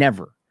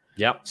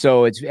 Yep.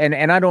 So it's,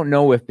 and I don't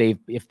know if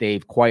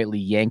they've quietly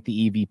yanked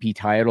the EVP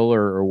title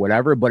or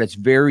whatever, but it's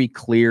very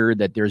clear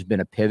that there's been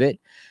a pivot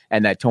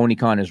and that Tony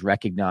Khan has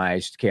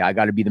recognized, okay, I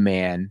got to be the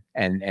man.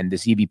 And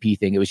this EVP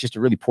thing, it was just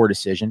a really poor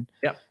decision.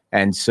 Yep.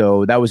 And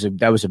so that was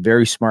a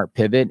very smart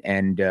pivot.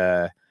 And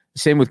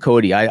same with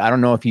Cody. I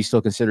don't know if he's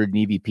still considered an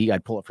EVP.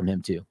 I'd pull it from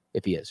him too,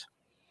 if he is.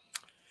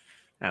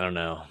 I don't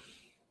know.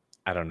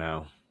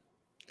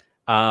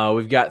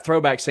 We've got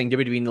Throwback saying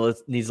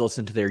WWE needs to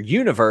listen to their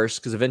universe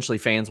because eventually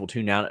fans will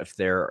tune out if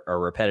there are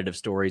repetitive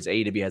stories.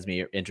 AEW has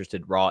me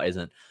interested. Raw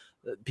isn't.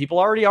 People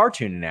already are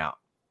tuning out.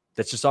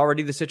 That's just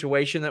already the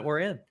situation that we're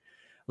in.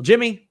 Well,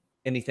 Jimmy,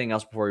 anything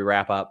else before we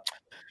wrap up?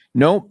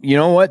 Nope. You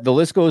know what? The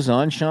list goes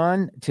on,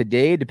 Sean.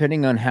 Today,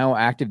 depending on how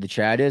active the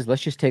chat is,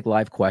 let's just take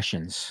live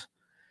questions.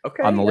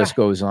 Okay. On the list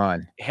goes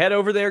on. Head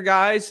over there,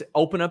 guys.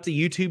 Open up the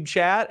YouTube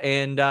chat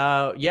and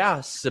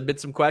submit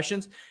some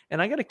questions.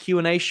 And I got a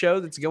Q&A show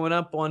that's going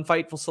up on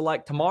Fightful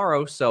Select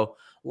tomorrow. So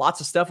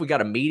lots of stuff. We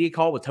got a media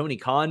call with Tony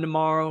Khan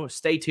tomorrow.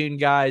 Stay tuned,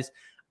 guys.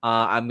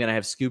 I'm going to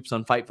have scoops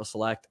on Fightful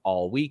Select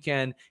all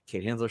weekend.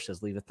 Kate Hensler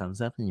says, leave a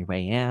thumbs up on your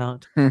way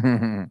out.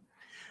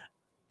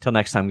 Till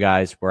next time,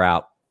 guys, we're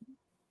out.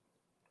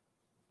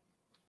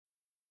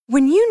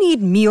 When you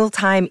need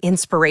mealtime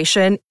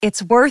inspiration,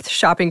 it's worth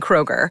shopping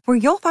Kroger, where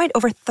you'll find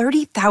over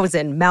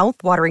 30,000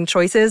 mouth-watering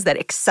choices that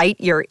excite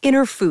your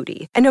inner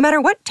foodie. And no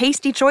matter what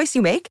tasty choice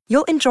you make,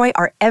 you'll enjoy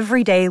our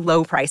everyday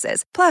low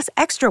prices, plus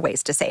extra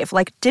ways to save,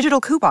 like digital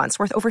coupons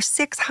worth over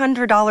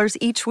 $600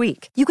 each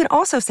week. You can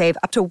also save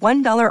up to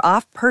 $1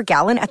 off per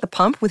gallon at the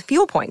pump with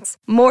fuel points.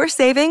 More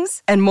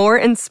savings and more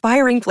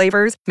inspiring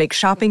flavors make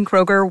shopping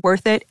Kroger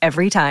worth it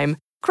every time.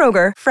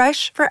 Kroger,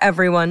 fresh for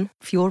everyone.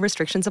 Fuel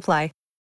restrictions apply.